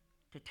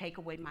to take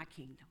away my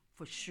kingdom,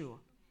 for sure.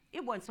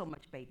 It wasn't so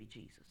much baby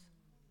Jesus.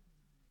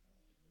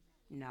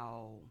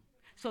 No.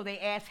 So they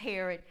asked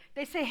Herod,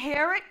 they said,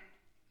 Herod,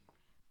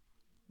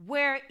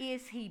 where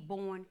is he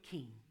born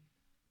king?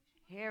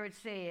 Herod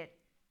said,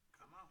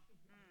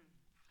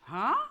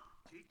 huh?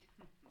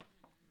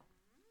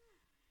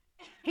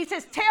 He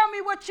says, tell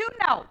me what you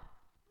know.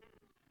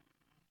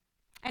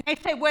 And they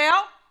say,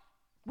 well,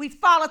 we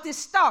followed this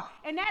star.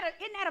 And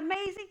isn't that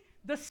amazing?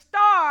 The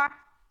star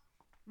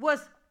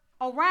was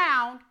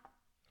around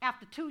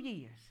after 2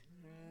 years.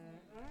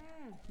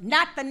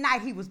 Not the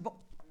night he was born.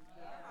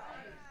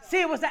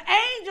 See, it was the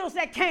angels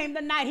that came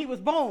the night he was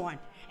born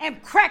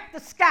and cracked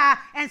the sky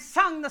and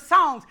sung the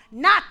songs,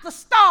 not the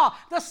star.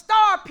 The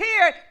star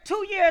appeared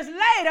 2 years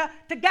later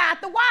to guide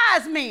the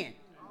wise men.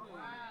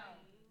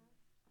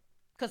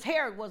 Because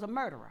Herod was a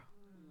murderer.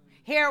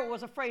 Herod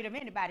was afraid of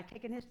anybody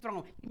taking his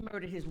throne. He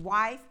murdered his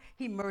wife.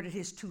 He murdered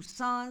his 2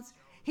 sons.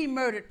 He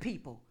murdered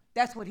people.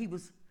 That's what he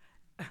was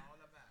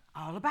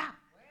all about.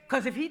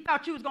 Because if he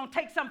thought you was going to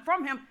take something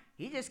from him,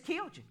 he just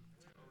killed you.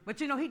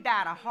 But you know, he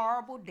died a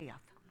horrible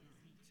death.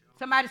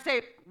 Somebody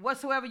say,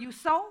 whatsoever you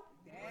sow,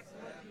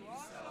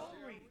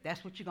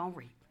 that's what you're going to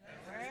reap.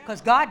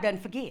 Because God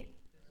doesn't forget.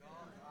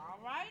 All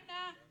right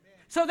now.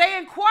 So they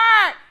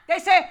inquired. They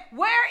said,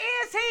 where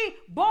is he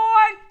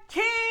born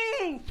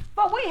king?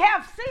 For we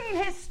have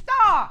seen his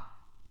star.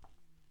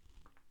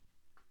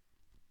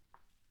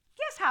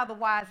 Guess how the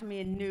wise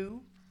men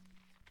knew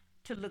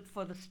to look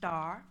for the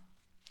star?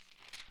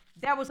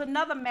 There was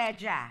another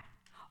magi,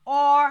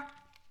 or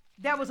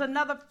there was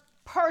another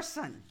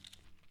person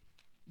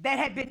that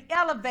had been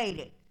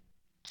elevated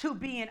to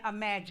being a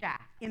magi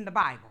in the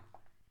Bible.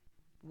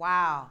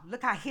 Wow,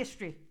 look how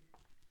history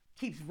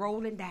keeps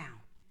rolling down.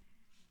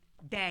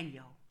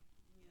 Daniel.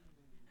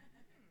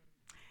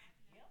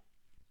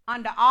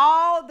 Under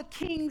all the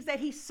kings that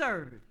he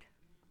served,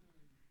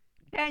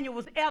 Daniel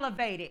was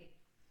elevated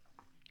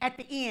at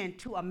the end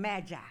to a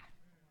magi.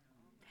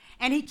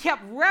 And he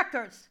kept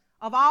records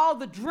of all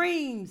the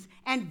dreams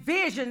and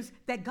visions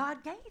that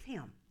God gave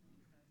him.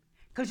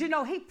 Because, you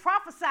know, he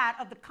prophesied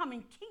of the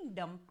coming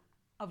kingdom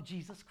of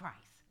Jesus Christ.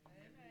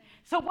 Amen.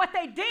 So what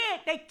they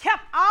did, they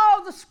kept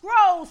all the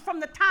scrolls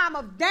from the time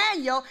of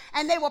Daniel,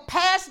 and they were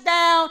passed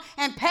down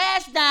and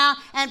passed down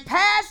and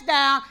passed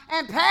down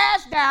and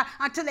passed down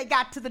until they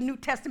got to the New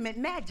Testament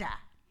magi.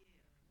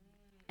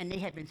 And they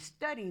had been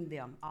studying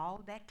them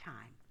all that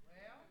time.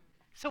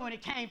 So when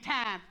it came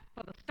time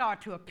for the star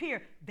to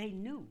appear, they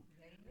knew,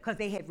 because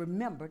they had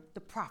remembered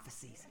the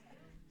prophecies.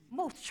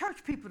 Most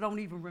church people don't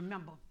even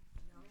remember.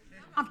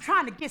 I'm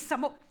trying to get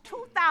some more.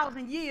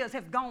 2,000 years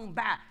have gone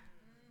by.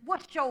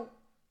 What's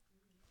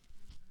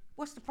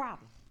the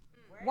problem?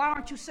 Why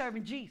aren't you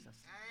serving Jesus?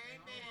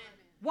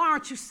 Why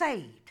aren't you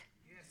saved?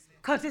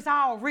 Because it's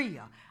all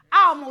real.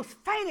 I almost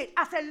fainted.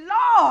 I said,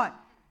 Lord,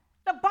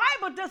 the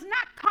Bible does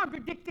not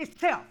contradict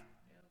itself.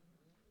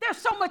 There's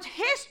so much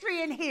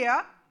history in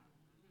here.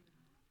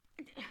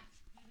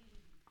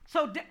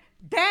 So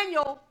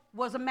Daniel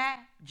was a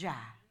magi.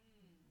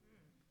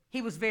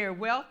 He was very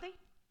wealthy.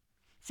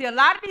 See, a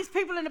lot of these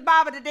people in the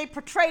Bible that they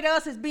portrayed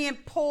us as being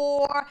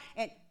poor,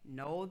 and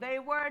no, they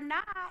were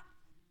not.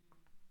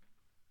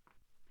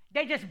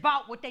 They just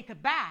bought what they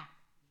could buy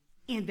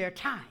in their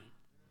time.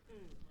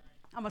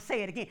 I'm going to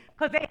say it again,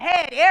 because they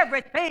had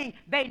everything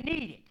they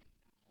needed.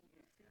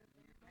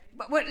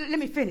 But wait, let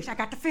me finish. I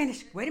got to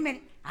finish. Wait a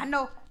minute. I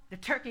know the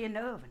turkey in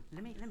the oven.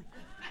 Let me.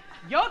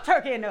 Your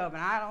turkey in the oven.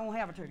 I don't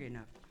have a turkey in the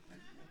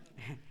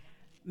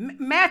oven.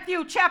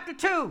 Matthew chapter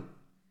 2,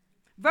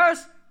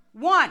 verse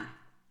 1.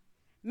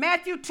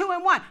 Matthew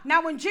 2:1.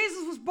 Now when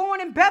Jesus was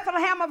born in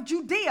Bethlehem of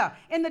Judea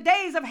in the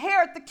days of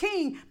Herod the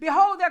king,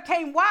 behold, there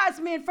came wise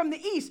men from the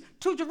east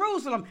to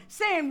Jerusalem,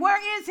 saying, where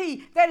is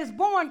he that is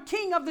born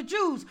King of the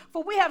Jews?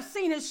 For we have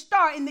seen his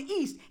star in the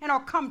east and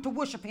are come to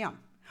worship him.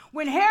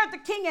 When Herod the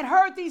king had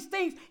heard these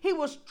things, he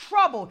was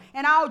troubled,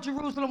 and all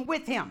Jerusalem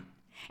with him.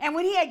 And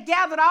when he had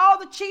gathered all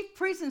the chief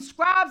priests and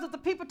scribes of the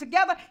people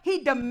together,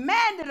 he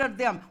demanded of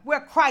them where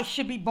Christ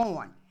should be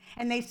born.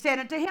 And they said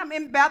unto him,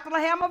 in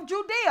Bethlehem of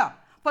Judea.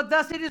 For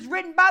thus it is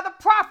written by the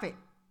prophet,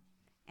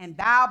 and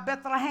thou,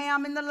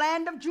 Bethlehem, in the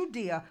land of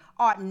Judea,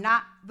 art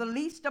not the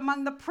least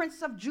among the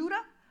princes of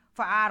Judah,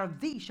 for out of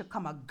thee shall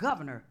come a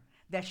governor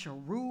that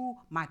shall rule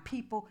my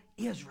people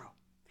Israel.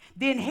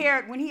 Then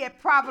Herod, when he had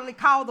privately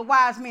called the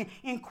wise men,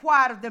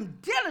 inquired of them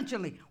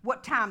diligently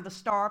what time the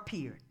star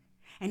appeared.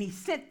 And he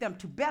sent them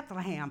to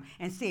Bethlehem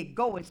and said,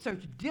 go and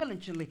search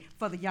diligently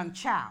for the young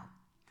child.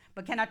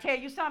 But can I tell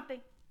you something?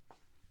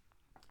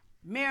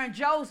 Mary and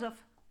Joseph,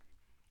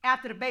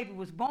 after the baby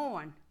was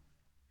born,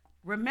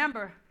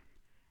 remember,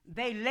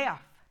 they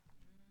left.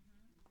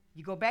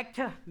 You go back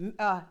to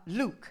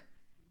Luke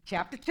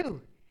chapter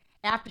 2.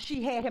 After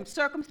she had him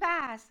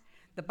circumcised,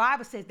 the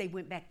Bible says they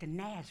went back to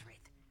Nazareth.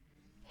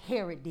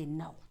 Herod didn't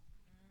know.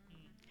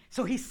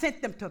 So he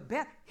sent them to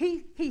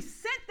he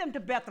sent them to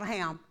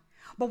Bethlehem.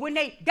 But when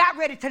they got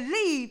ready to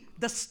leave,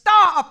 the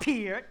star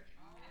appeared.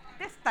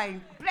 This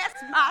thing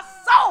blessed my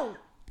soul.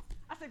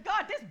 I said,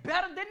 God, this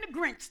better than the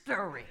Grinch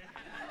story.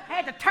 I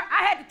had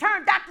to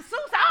turn Dr.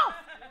 Seuss off.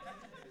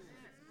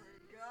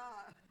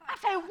 I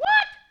said,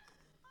 what?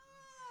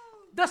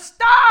 The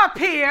star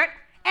appeared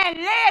and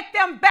led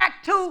them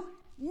back to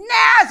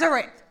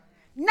Nazareth,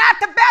 not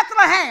to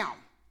Bethlehem.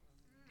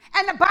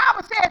 And the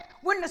Bible says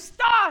when the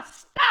star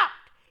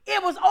stopped,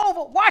 it was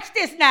over. Watch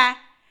this now.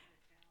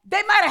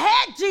 They might have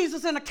had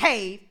Jesus in a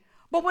cave,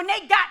 but when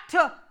they got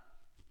to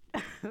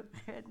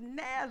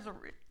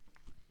Nazareth,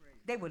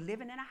 they were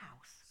living in a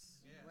house.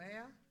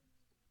 Well,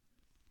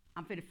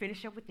 I'm going to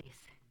finish up with this.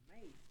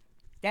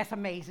 That's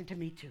amazing to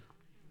me too.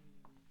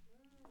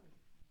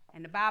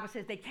 And the Bible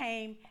says they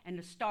came and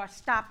the star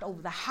stopped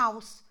over the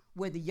house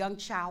where the young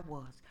child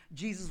was.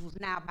 Jesus was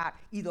now about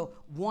either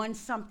 1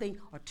 something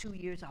or 2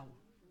 years old.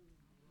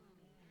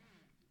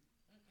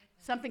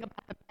 Something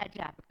about the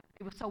Magi.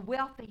 They were so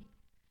wealthy.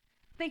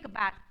 Think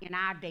about in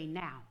our day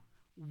now.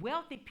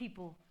 Wealthy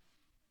people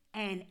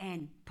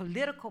and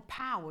political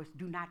powers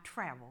do not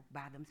travel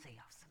by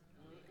themselves.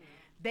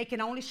 They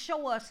can only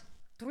show us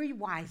 3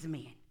 wise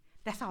men.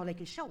 That's all they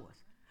can show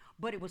us.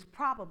 But it was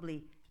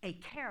probably a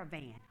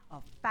caravan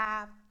of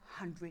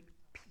 500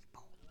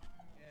 people.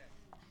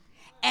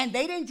 And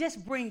they didn't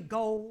just bring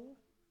gold,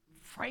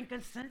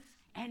 frankincense,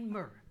 and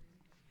myrrh.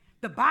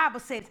 The Bible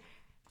says,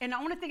 and the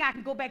only thing I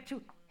can go back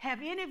to, have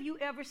any of you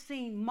ever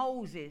seen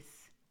Moses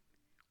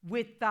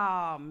with,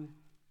 the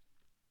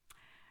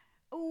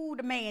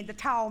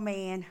tall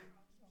man,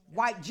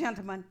 white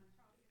gentleman,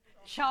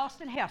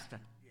 Charleston Heston?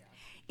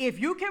 If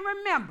you can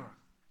remember,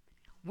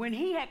 when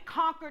he had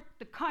conquered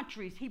the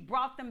countries, he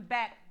brought them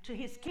back to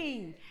his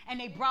king, and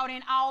they brought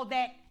in all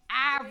that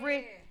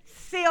ivory,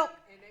 silk.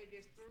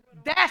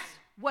 That's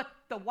what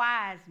the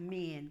wise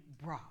men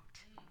brought.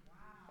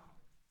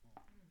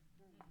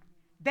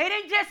 They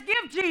didn't just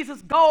give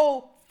Jesus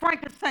gold,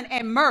 frankincense,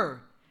 and myrrh.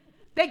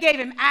 They gave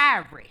him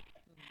ivory.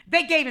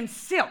 They gave him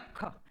silk.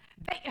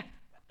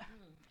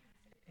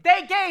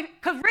 They gave,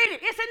 because read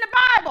it, it's in the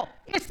Bible.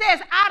 It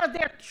says out of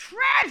their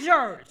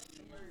treasures.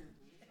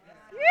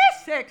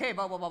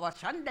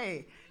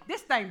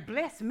 This thing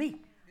blessed me.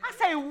 I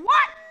say,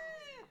 what?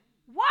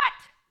 What?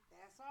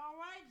 That's all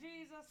right,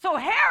 Jesus. So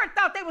Herod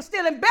thought they were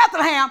still in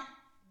Bethlehem.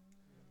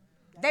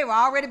 They were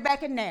already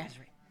back in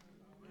Nazareth.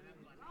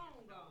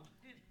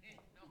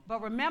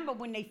 But remember,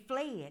 when they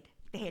fled,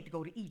 they had to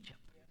go to Egypt.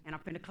 And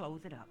I'm going to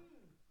close it up.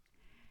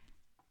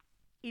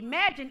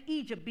 Imagine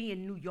Egypt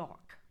being New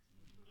York.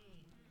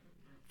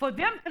 For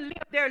them to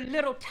leave their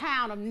little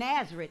town of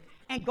Nazareth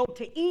and go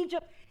to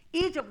Egypt,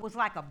 Egypt was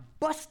like a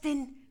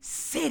busting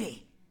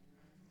city.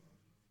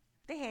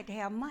 They had to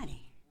have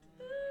money.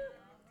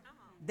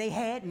 They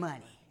had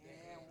money.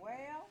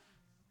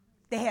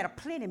 They had a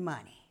plenty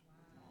money.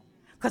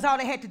 Because all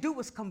they had to do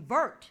was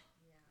convert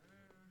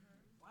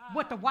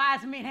what the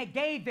wise men had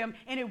gave them,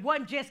 and it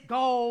wasn't just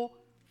gold,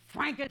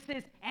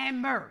 frankincense,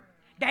 and myrrh.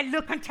 That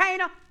little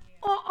container,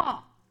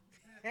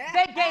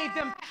 They gave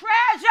them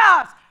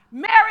treasures.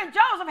 Mary and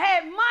Joseph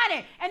had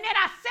money. And then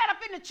I sat up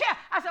in the chair.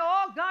 I said,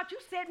 oh, God, you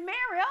set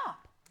Mary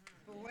up.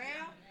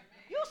 Well,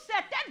 you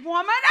set that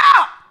woman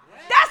up.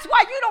 That's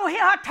why you don't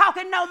hear her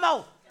talking no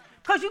more.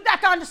 Because you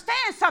got to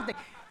understand something.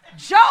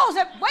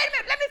 Joseph, wait a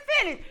minute, let me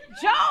finish.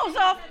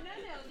 Joseph,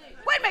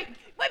 wait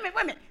a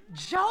minute.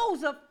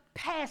 Joseph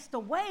passed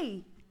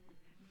away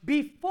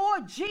before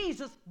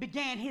Jesus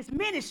began his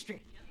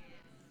ministry.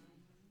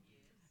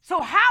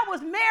 So how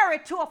was Mary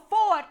to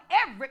afford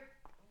every...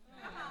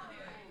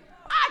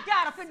 I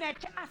got up in that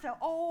chair. I said,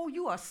 oh,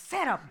 you a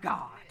set-up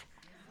God.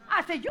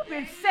 I said, you've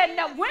been setting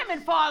up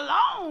women for a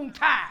long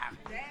time.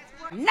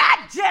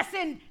 Not just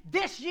in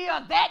this year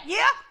or that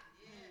year.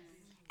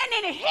 And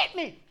then it hit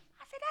me.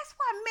 I said, that's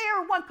why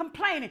Mary wasn't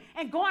complaining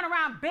and going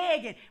around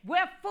begging,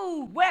 where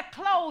food, where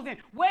clothing,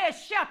 where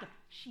shelter.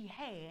 She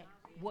had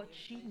what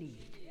she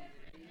needed.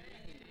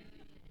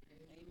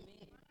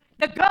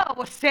 The girl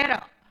was set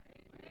up.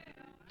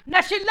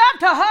 Now, she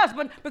loved her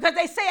husband because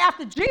they say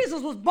after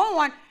Jesus was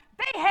born,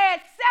 they had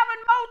 7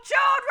 more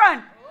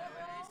children.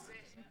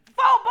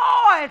 4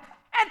 boys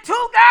and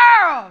 2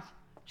 girls.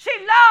 She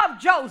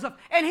loved Joseph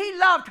and he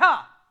loved her.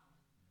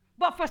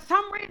 But for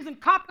some reason,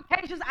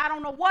 complications, I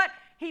don't know what,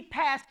 he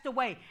passed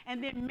away.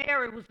 And then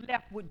Mary was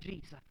left with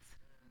Jesus.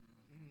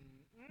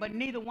 But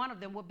neither one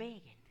of them were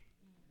begging.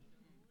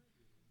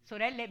 So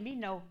that let me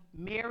know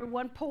Mary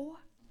wasn't poor.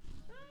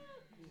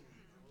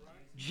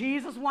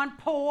 Jesus wasn't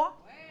poor.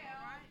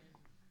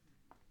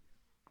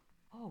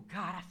 Oh,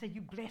 God, I said,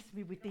 you blessed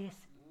me with this.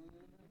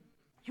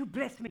 You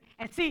blessed me.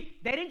 And see,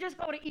 they didn't just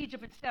go to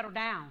Egypt and settle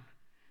down.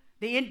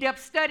 The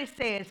in-depth study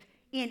says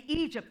in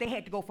Egypt, they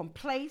had to go from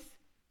place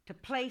to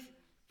place,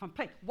 from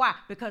place. Why?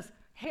 Because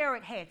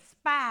Herod had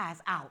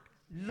spies out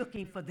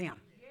looking for them.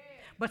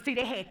 But see,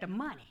 they had the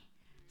money.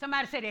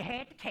 Somebody said they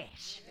had the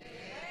cash.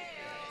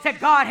 Said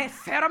God had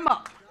set them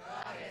up.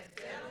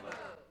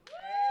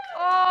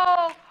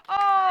 Oh,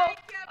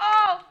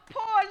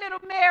 poor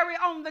little Mary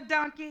on the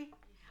donkey.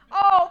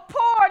 Oh,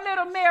 poor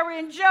little Mary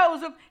and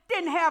Joseph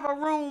didn't have a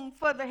room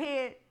for the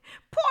head.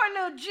 Poor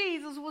little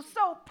Jesus was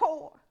so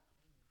poor.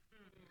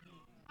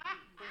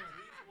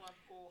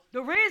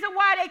 The reason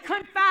why they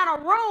couldn't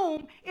find a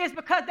room is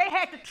because they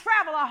had to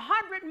travel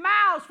 100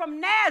 miles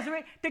from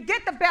Nazareth to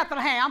get to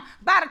Bethlehem.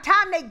 By the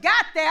time they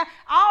got there,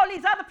 all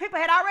these other people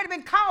had already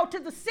been called to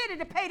the city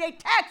to pay their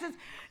taxes.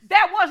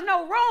 There was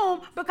no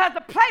room because the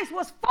place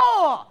was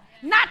full,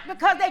 not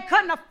because they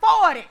couldn't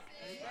afford it.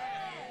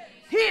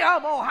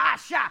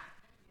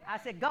 I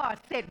said, God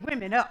set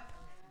women up.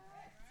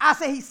 I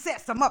said he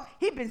sets them up.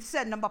 He's been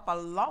setting them up a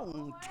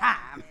long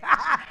time.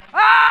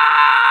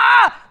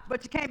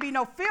 But you can't be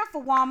no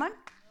fearful woman.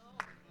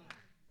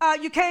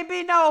 You can't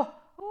be no,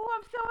 oh,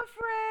 I'm so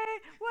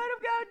afraid. What am I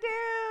going to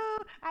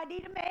do? I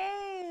need a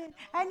man.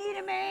 I need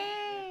a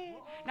man.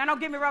 Now, don't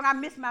get me wrong. I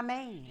miss my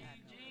man.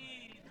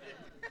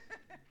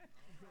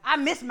 I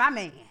miss my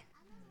man.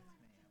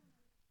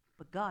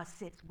 But God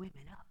sets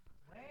women up.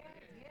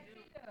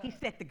 He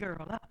set the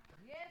girl up.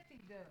 Yes,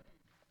 he does.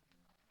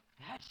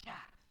 That's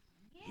shot.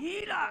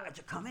 He likes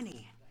you coming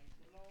in.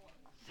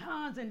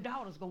 Sons and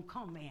daughters gonna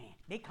come in.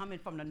 They coming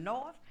from the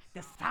north,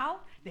 the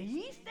south, the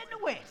east, and the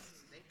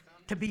west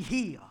to be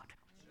healed.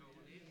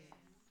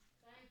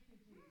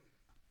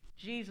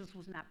 Jesus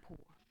was not poor.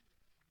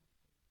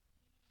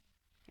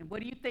 And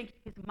what do you think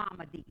his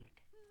mama did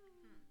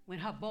when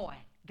her boy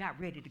got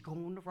ready to go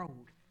on the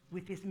road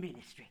with his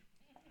ministry?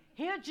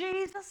 Here,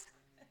 Jesus,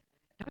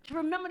 don't you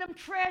remember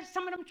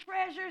some of them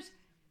treasures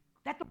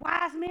that the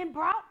wise men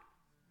brought?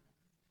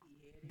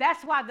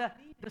 That's why the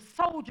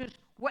soldiers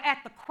were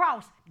at the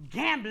cross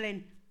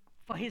gambling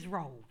for his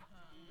robe.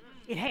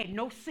 It had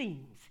no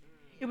seams.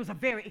 It was a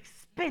very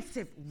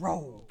expensive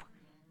robe.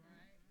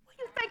 Where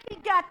do you think he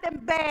got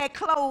them bad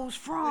clothes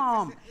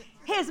from?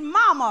 His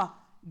mama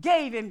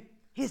gave him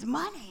his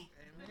money.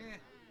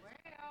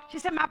 She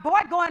said, my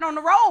boy going on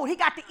the road. He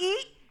got to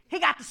eat. He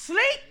got to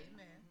sleep.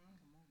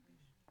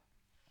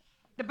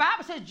 The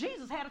Bible says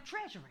Jesus had a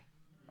treasury.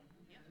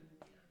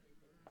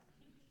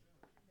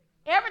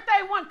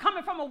 Everything wasn't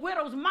coming from a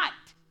widow's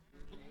mite.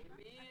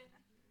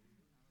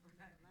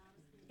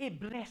 It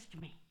blessed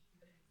me.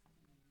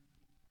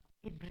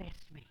 It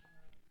blessed me.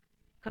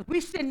 Because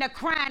we sitting there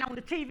crying on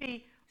the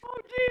TV.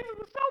 Oh, Jesus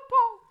was so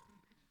poor.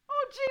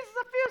 Oh, Jesus,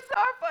 I feel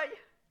sorry for you.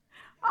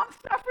 I'm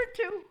suffering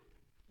too.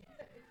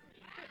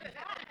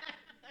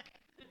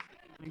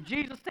 And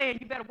Jesus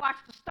said, you better watch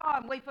the star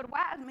and wait for the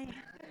wise men.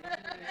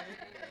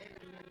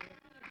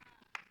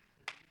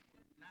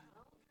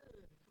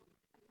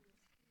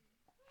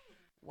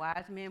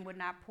 Wise men were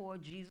not poor.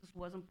 Jesus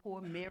wasn't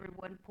poor. Mary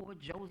wasn't poor.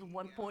 Joseph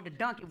wasn't poor. The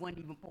donkey wasn't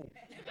even poor.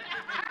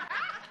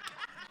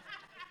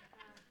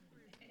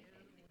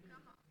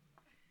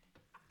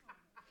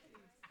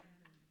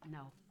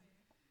 No.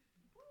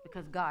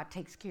 Because God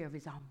takes care of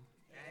his own.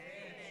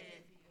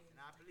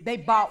 They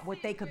bought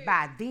what they could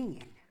buy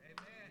then.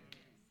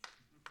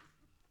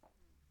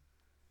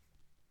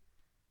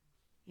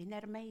 Isn't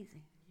that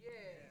amazing?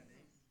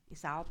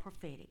 It's all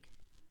prophetic.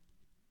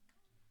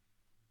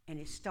 And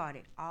it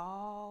started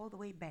all the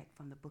way back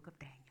from the book of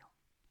Daniel.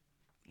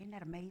 Isn't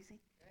that amazing?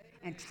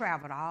 And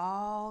traveled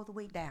all the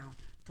way down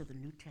to the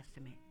New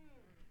Testament.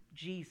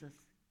 Jesus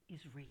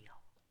is real.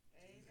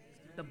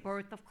 The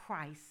birth of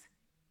Christ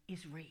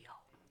is real.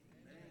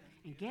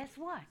 And guess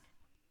what?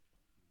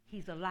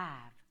 He's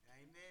alive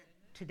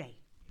today.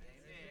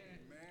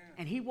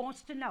 And he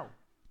wants to know,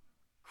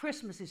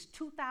 Christmas is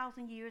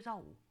 2,000 years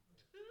old.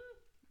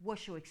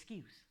 What's your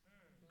excuse?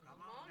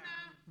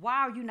 Why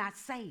are you not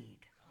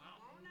saved?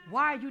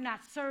 Why are you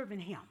not serving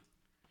him?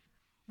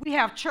 We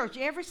have church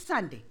every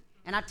Sunday,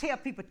 and I tell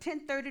people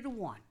 10:30 to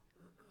 1.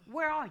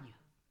 Where are you?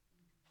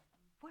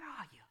 Where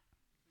are you?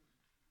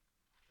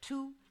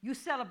 You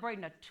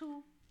celebrating a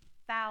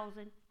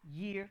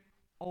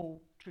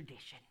 2,000-year-old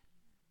tradition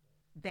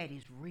that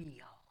is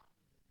real.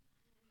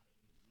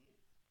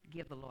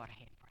 Give the Lord a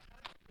hand.